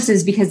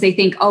services because they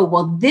think, oh,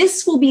 well,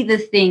 this will be the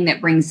thing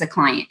that brings the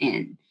client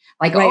in.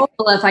 Oh,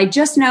 well, if I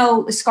just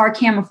know scar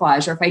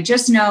camouflage, or if I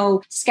just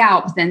know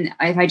scalp, then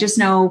if I just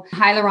know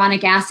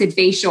hyaluronic acid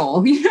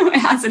facial,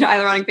 acid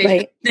hyaluronic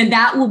facial, then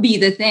that will be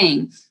the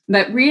thing.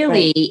 But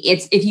really,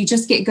 it's if you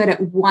just get good at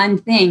one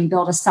thing,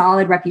 build a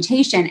solid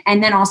reputation,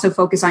 and then also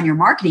focus on your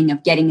marketing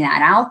of getting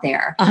that out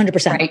there.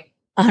 100%. Right?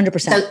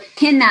 100%. So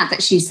pin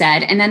that she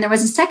said. And then there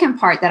was a second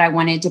part that I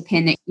wanted to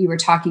pin that you were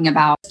talking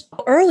about.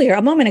 Earlier,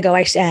 a moment ago,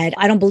 I said,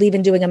 I don't believe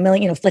in doing a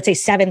million, let's say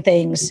 7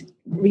 things,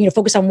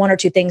 focus on 1 or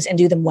 2 things and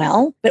do them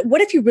well. But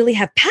what if you really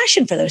have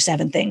passion for those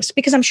 7 things?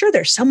 Because I'm sure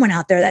there's someone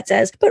out there that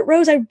says, but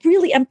Rose, I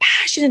really am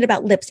passionate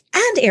about lips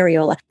and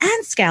areola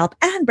and scalp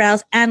and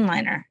brows and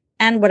liner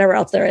and whatever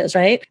else there is,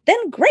 right?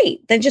 Then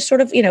great. Then just sort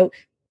of,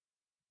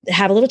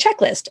 have a little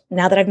checklist.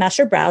 Now that I've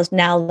mastered brows,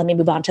 now let me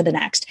move on to the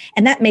next.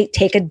 And that may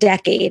take a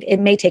decade. It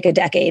may take a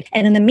decade.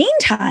 And in the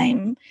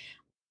meantime,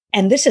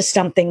 and this is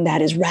something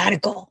that is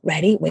radical,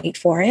 ready, wait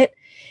for it.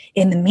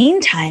 In the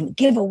meantime,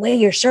 give away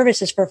your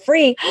services for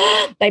free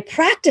by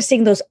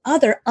practicing those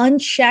other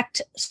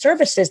unchecked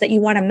services that you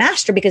want to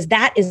master, because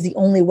that is the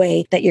only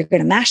way that you're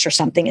going to master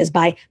something is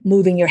by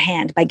moving your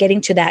hand, by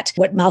getting to that,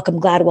 what Malcolm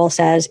Gladwell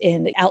says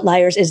in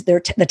Outliers is the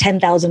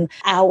 10,000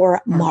 hour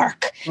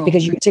mark,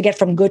 because to get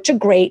from good to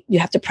great, you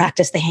have to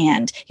practice the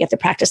hand. You have to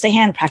practice the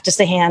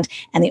hand.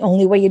 And the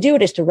only way you do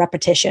it is through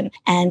repetition.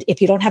 And if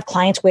you don't have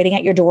clients waiting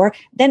at your door,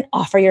 then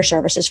offer your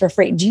services for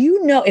free. Do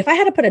you know, if I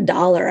had to put a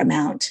dollar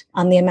amount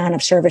on the amount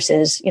of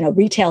services,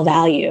 retail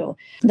value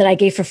that I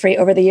gave for free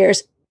over the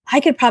years, I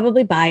could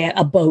probably buy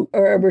a boat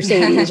or a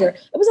Mercedes, or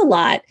it was a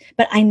lot,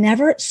 but I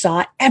never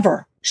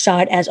ever saw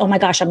it as, oh my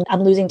gosh,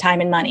 I'm losing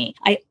time and money.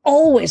 I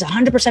always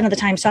 100% of the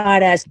time saw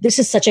it as, this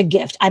is such a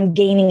gift. I'm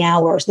gaining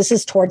hours. This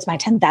is towards my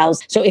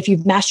 10,000. So if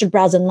you've mastered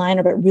brows and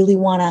liner, but really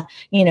want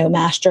to,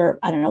 master,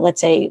 I don't know,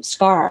 let's say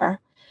scar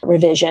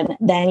revision,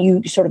 then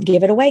you sort of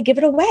give it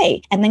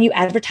away. And then you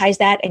advertise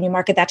that and you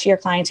market that to your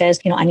clients as,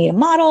 I need a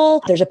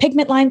model. There's a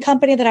pigment line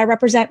company that I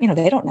represent.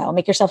 They don't know.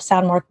 Make yourself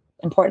sound more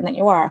important than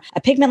you are.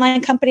 A pigment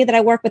line company that I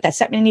work with that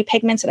sent me new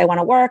pigments that I want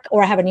to work,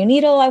 or I have a new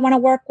needle I want to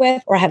work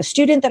with, or I have a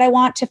student that I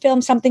want to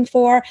film something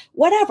for,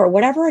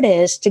 whatever it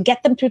is to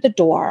get them through the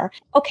door.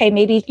 Okay,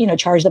 maybe,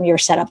 charge them your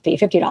setup fee,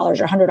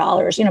 $50 or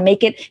 $100,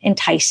 make it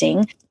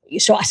enticing.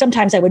 So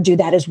sometimes I would do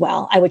that as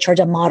well. I would charge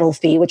a model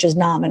fee, which is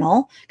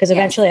nominal, because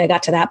eventually I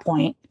got to that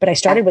point, but I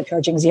started with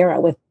charging zero,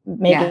 with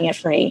making it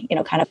free,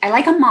 kind of. I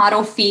like a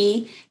model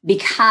fee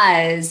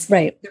because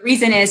the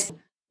reason is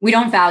we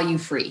don't value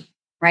free,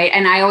 right?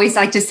 And I always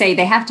like to say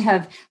they have to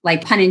have,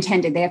 like, pun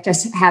intended, they have to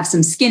have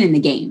some skin in the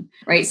game,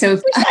 right? So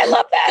I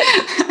love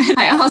that.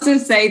 I also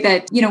say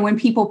that, when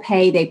people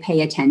pay, they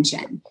pay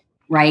attention.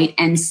 Right.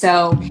 And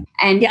so,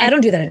 I don't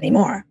do that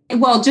anymore.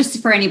 Well,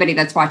 just for anybody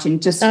that's watching,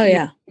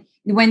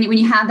 when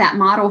you have that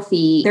model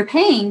fee, they're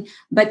paying,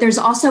 but there's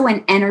also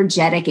an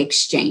energetic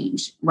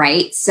exchange,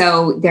 right?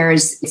 So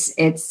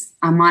it's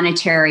a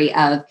monetary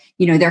of,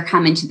 they're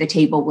coming to the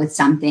table with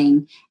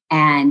something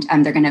and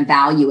they're going to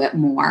value it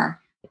more.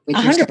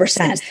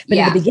 100%. But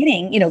in the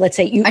beginning, let's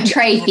say a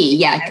tray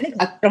fee.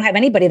 Don't have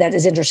anybody that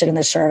is interested in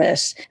this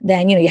service,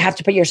 then, you have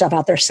to put yourself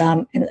out there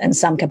in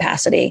some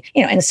capacity,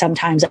 and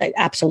sometimes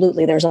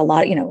absolutely there's a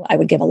lot, I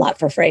would give a lot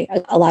for free,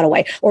 a lot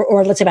away.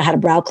 Or let's say if I had a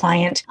brow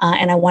client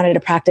and I wanted to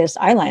practice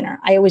eyeliner,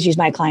 I always use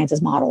my clients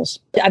as models.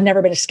 I've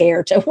never been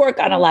scared to work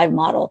on a live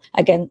model.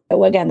 Again, the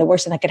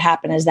worst thing that could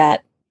happen is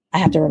that I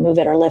have to remove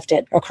it or lift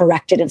it or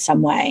correct it in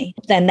some way.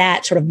 Then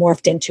that sort of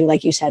morphed into,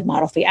 like you said,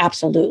 model fee.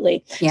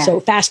 Absolutely. Yeah. So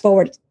fast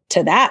forward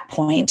to that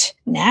point,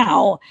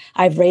 now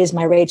I've raised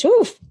my rates,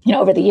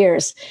 over the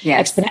years.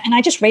 Yes. And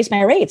I just raised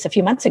my rates a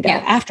few months ago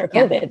after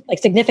COVID, like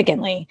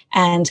significantly.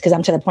 And because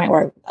I'm to the point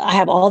where I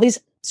have all these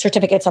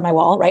certificates on my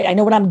wall, right? I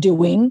know what I'm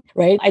doing,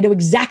 right? I know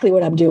exactly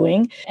what I'm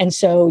doing. And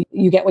so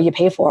you get what you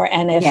pay for.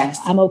 And if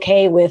I'm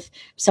okay with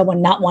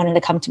someone not wanting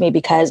to come to me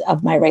because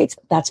of my rates,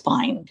 that's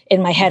fine.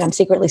 In my head, I'm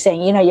secretly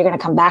saying, you're going to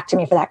come back to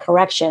me for that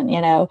correction,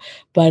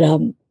 but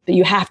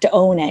you have to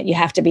own it. You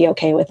have to be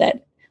okay with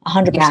it.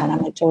 100%. I'm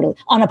like totally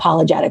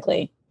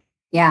unapologetically.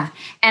 Yeah.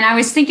 And I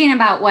was thinking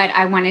about what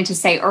I wanted to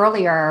say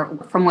earlier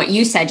from what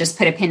you said, just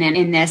put a pin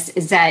in this,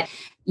 is that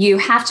you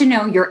have to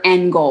know your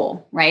end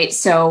goal, right?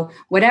 So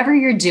whatever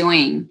you're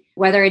doing,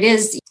 whether it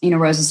is,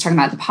 Rose was talking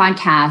about the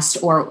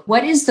podcast, or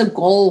what is the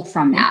goal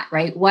from that,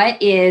 right? What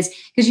is,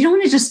 because you don't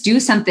want to just do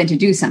something to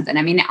do something.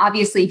 I mean,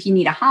 obviously, if you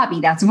need a hobby,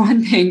 that's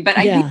one thing. But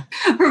I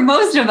think for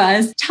most of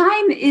us,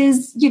 time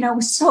is,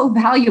 so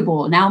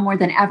valuable now more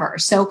than ever.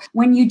 So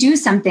when you do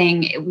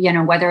something,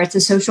 whether it's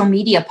a social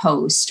media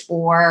post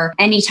or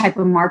any type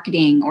of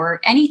marketing or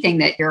anything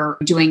that you're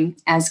doing,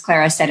 as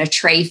Clara said, a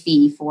tray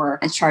fee for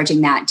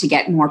charging that to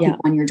get more people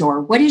on your door,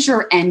 what is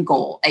your end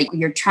goal?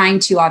 You're trying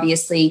to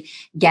obviously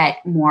get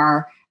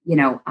more,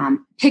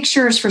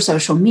 pictures for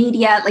social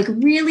media, like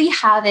really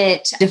have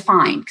it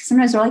defined. Because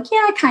sometimes they're like,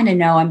 I kind of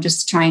know. I'm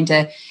just trying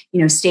to,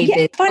 stay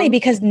busy. It's funny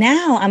because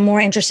now I'm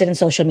more interested in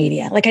social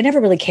media. Like I never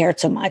really cared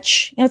so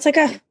much. It's like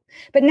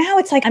but now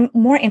it's like I'm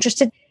more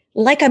interested.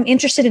 Like I'm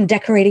interested in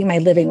decorating my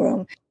living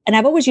room. And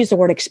I've always used the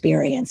word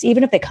experience,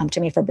 even if they come to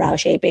me for brow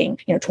shaping,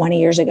 20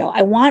 years ago.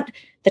 I want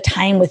the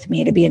time with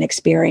me to be an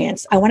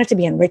experience. I want it to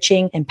be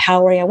enriching,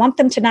 empowering. I want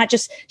them to not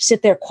just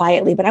sit there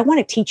quietly, but I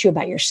want to teach you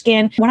about your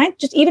skin. When I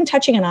just even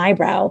touching an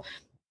eyebrow,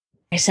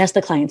 assess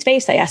the client's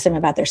face. I ask them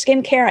about their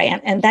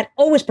skincare. And that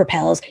always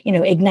propels,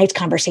 ignites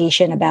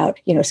conversation about,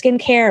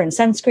 skincare and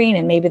sunscreen.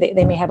 And maybe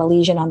they may have a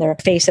lesion on their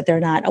face that they're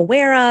not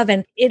aware of.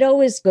 And it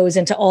always goes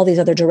into all these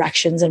other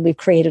directions. And we've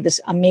created this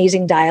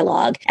amazing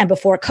dialogue. And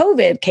before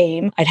COVID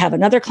came, I'd have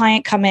another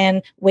client come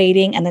in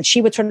waiting, and then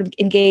she would sort of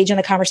engage in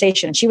the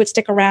conversation and she would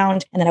stick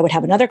around. And then I would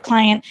have another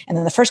client, and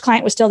then the first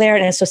client was still there.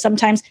 And so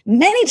sometimes,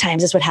 many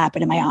times this would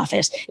happen in my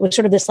office. It was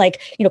sort of this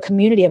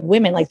community of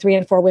women, like 3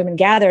 and 4 women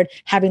gathered,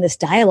 having this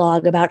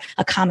dialogue about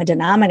a common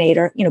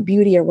denominator,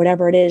 beauty or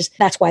whatever it is.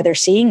 That's why they're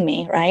seeing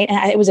me, right?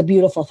 And it was a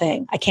beautiful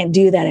thing. I can't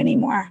do that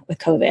anymore with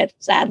COVID,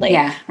 sadly.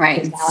 Yeah,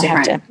 right. Now I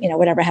have to,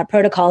 have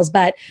protocols.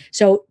 But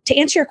so to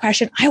answer your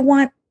question, I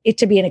want it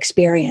to be an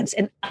experience.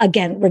 And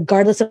again,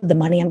 regardless of the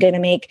money I'm going to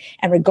make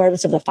and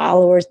regardless of the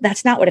followers,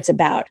 that's not what it's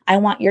about. I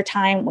want your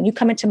time when you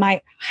come into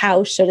my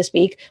house, so to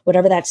speak,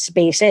 whatever that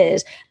space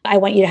is. I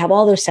want you to have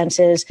all those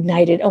senses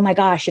ignited. Oh my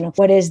gosh,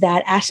 what is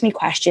that? Ask me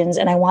questions.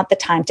 And I want the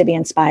time to be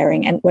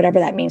inspiring, and whatever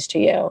that means to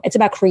you. It's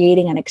about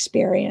creating an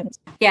experience.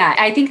 Yeah,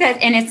 I think that,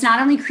 and it's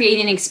not only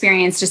creating an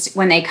experience just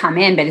when they come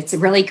in, but it's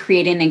really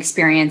creating an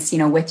experience,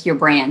 with your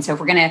brand. So if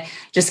we're going to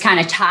just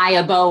kind of tie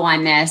a bow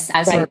on this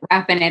as we're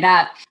wrapping it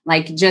up,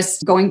 like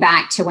just going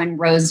back to when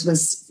Rose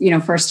was,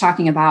 first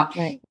talking about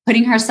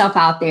putting herself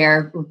out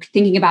there,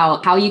 thinking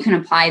about how you can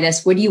apply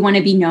this. What do you want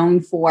to be known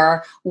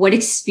for? What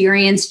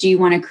experience do you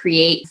want to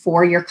create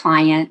for your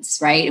clients,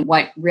 right?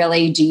 What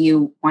really do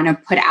you want to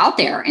put out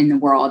there in the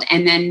world?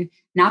 And then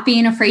not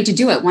being afraid to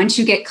do it. Once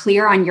you get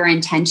clear on your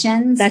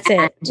intentions. That's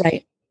it,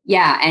 right?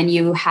 Yeah. And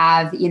you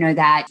have,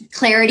 that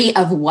clarity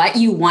of what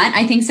you want.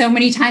 I think so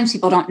many times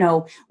people don't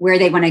know where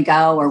they want to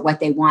go or what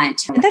they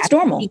want. And that's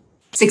normal.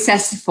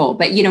 Successful,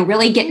 but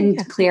really getting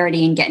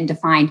clarity and getting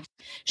defined.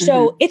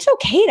 So it's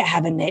okay to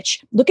have a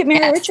niche. Look at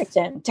Mary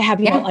Richardson, to have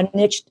a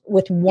niche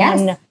with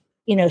one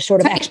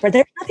sort of expert.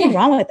 There's nothing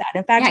wrong with that.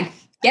 In fact,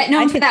 get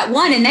known for that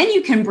one, and then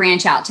you can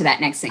branch out to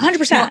that next thing.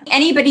 100%.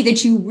 Anybody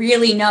that you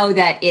really know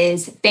that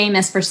is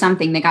famous for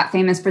something, they got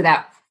famous for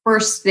that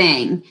first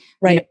thing,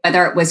 right?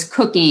 Whether it was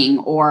cooking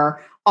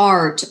or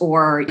art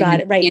or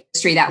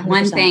industry, that 100%.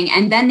 One thing.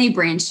 And then they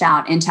branched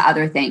out into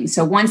other things.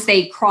 So once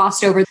they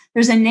crossed over,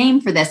 there's a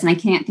name for this and I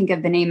can't think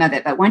of the name of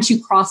it, but once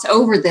you cross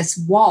over this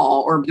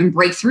wall or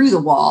break through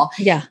the wall,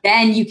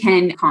 then you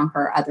can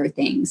conquer other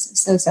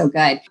things. So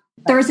good.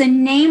 There's a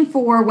name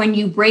for when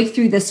you break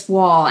through this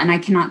wall, and I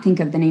cannot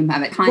think of the name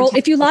of it. Well,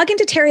 if you log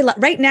into Terry,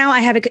 right now I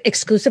have it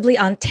exclusively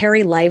on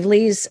Terry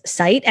Lively's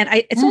site, and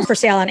it's all for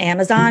sale on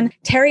Amazon.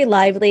 Terry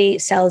Lively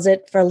sells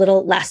it for a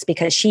little less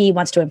because she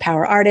wants to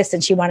empower artists,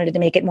 and she wanted to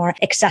make it more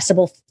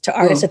accessible to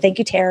artists. So thank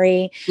you,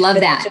 Terry. Love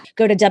that.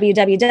 Go to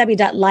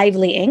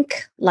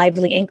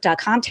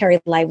www.livelyinc.com,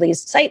 Terry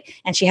Lively's site,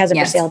 and she has it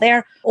for sale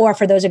there. Or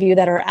for those of you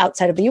that are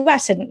outside of the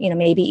US and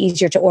maybe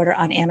easier to order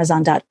on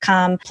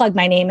Amazon.com, plug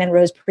my name in,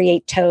 Rose Prieto.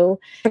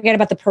 Forget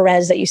about the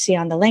Perez that you see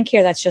on the link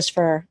here. That's just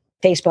for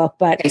Facebook,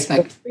 but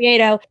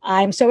Prieto.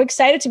 I'm so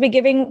excited to be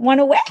giving one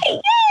away.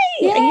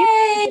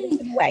 Yay!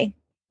 Yay!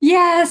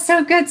 Yeah,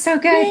 so good, so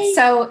good. Yay.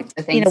 So,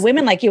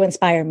 women like you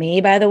inspire me,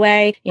 by the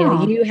way.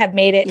 You have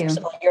made it.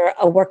 You're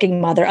a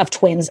working mother of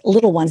twins,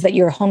 little ones that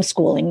you're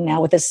homeschooling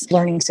now with this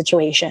learning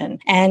situation.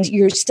 And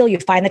you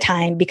find the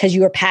time because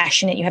you are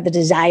passionate. You have the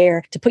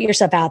desire to put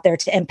yourself out there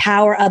to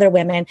empower other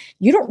women.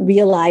 You don't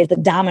realize the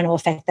domino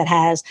effect that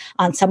has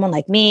on someone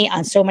like me,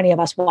 on so many of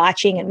us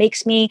watching. It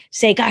makes me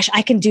say, gosh,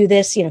 I can do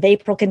this. If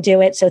April can do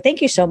it. So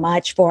thank you so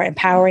much for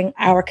empowering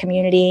our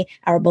community,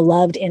 our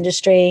beloved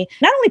industry,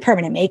 not only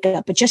permanent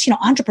makeup, but just,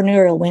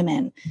 entrepreneurial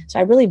women. So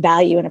I really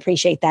value and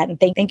appreciate that. And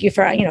thank you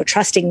for,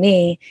 trusting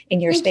me in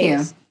your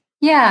space.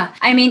 Yeah.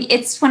 I mean,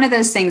 it's one of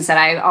those things that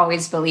I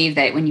always believe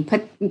that when you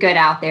put good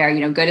out there,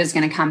 good is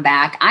going to come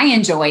back. I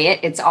enjoy it.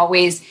 It's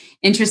always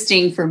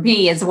interesting for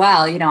me as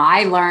well.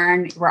 I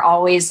learn. We're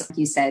always, like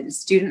you said, a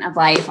student of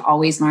life,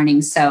 always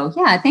learning. So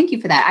yeah, thank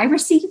you for that. I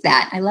received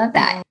that. I love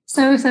that.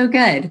 So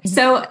good.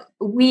 So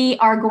we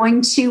are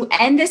going to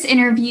end this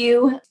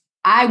interview.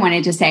 I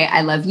wanted to say,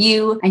 I love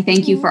you. I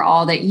thank you for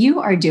all that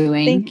you are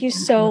doing. Thank you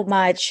so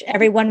much.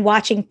 Everyone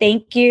watching,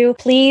 thank you.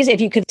 Please, if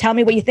you could tell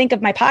me what you think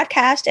of my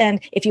podcast, and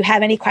if you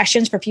have any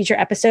questions for future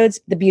episodes,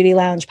 the Beauty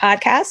Lounge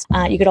podcast,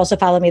 you could also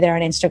follow me there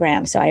on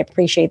Instagram. So I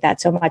appreciate that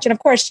so much. And of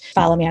course,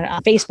 follow me on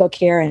Facebook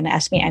here and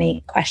ask me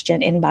any question,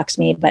 inbox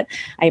me. But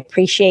I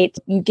appreciate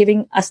you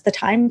giving us the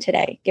time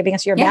today, giving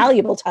us your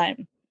valuable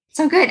time.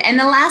 So good. And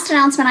the last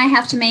announcement I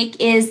have to make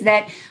is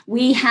that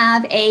we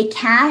have a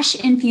cash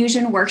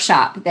infusion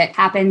workshop that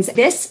happens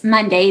this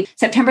Monday,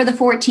 September the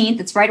 14th.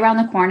 It's right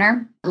around the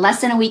corner, less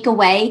than a week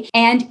away.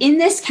 And in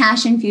this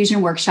cash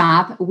infusion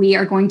workshop, we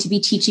are going to be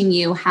teaching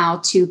you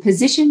how to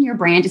position your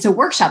brand. It's a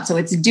workshop, so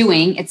it's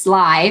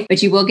live,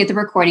 but you will get the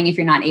recording if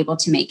you're not able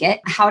to make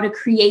it. How to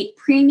create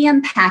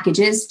premium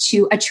packages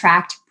to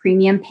attract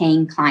premium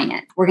paying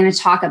client. We're going to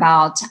talk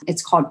about,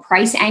 it's called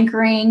price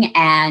anchoring,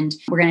 and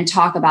we're going to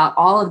talk about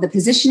all of the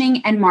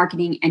positioning and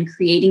marketing and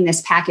creating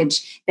this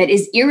package that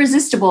is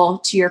irresistible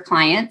to your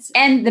clients.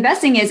 And the best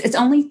thing is it's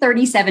only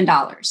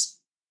 $37.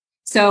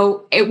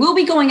 So it will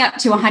be going up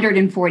to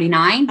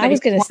 $149. I was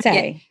going to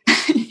say.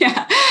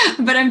 Yeah,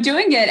 but I'm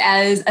doing it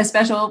as a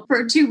special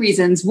for two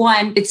reasons.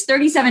 One, it's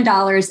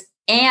 $37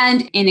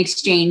 and in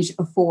exchange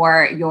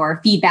for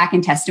your feedback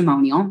and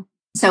testimonial.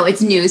 So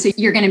it's new. So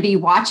you're going to be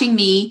watching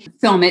me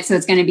film it. So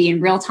it's going to be in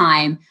real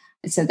time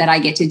so that I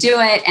get to do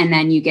it. And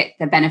then you get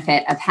the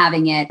benefit of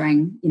having it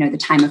during, the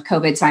time of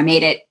COVID. So I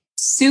made it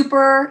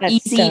super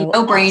easy,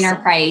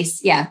 no-brainer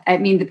price. Yeah. I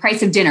mean, the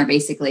price of dinner,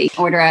 basically.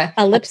 Order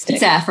a lipstick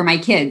pizza for my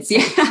kids. Yeah.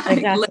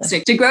 Exactly.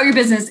 Lipstick to grow your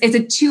business. It's a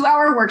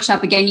 2-hour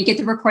workshop. Again, you get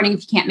the recording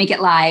if you can't make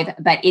it live,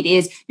 but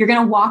you're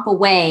going to walk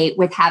away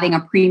with having a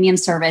premium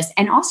service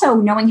and also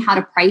knowing how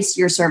to price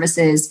your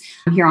services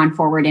here on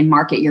forward and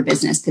market your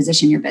business,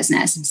 position your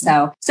business.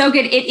 So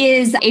good. It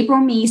is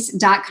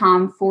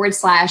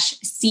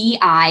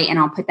aprilmeese.com/CI, and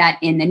I'll put that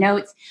in the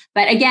notes.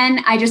 But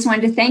again, I just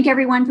wanted to thank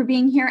everyone for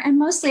being here. And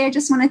mostly I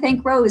just want to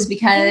thank Rose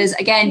because,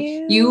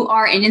 again, you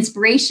are an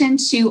inspiration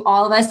to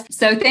all of us.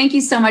 So thank you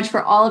so much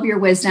for all of your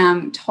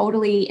wisdom.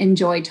 Totally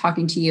enjoyed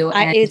talking to you.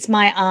 It's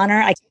my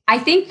honor. I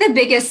think the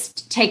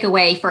biggest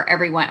takeaway for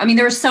everyone, I mean,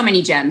 there are so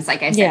many gems,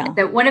 like I said,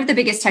 that one of the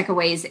biggest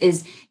takeaways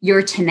is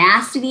your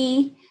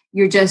tenacity.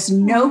 You're just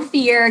no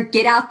fear.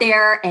 Get out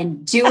there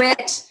and do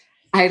it.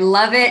 I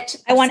love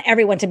it. I want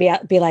everyone to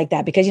be like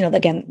that because,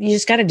 again, you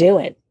just got to do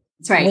it.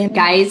 That's right, women,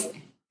 guys.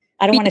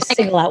 I don't want to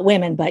single out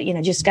women, but,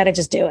 just got to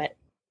just do it.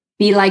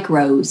 Be like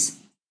Rose.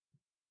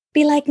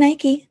 Be like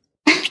Nike.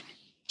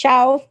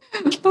 Ciao.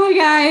 Bye,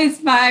 guys.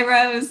 Bye,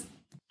 Rose.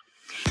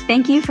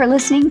 Thank you for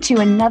listening to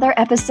another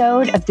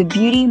episode of the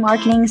Beauty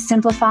Marketing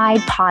Simplified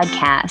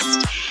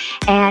podcast.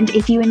 And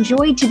if you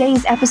enjoyed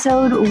today's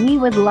episode, we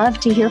would love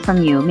to hear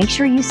from you. Make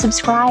sure you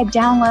subscribe,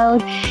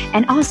 download,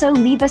 and also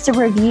leave us a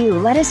review.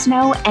 Let us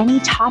know any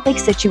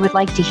topics that you would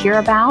like to hear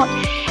about.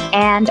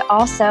 And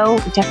also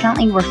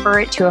definitely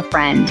refer it to a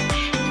friend.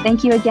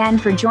 Thank you again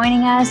for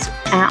joining us.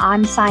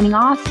 I'm signing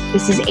off.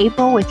 This is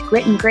April with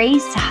Grit and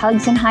Grace,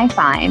 hugs and high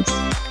fives.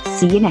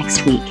 See you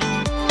next week.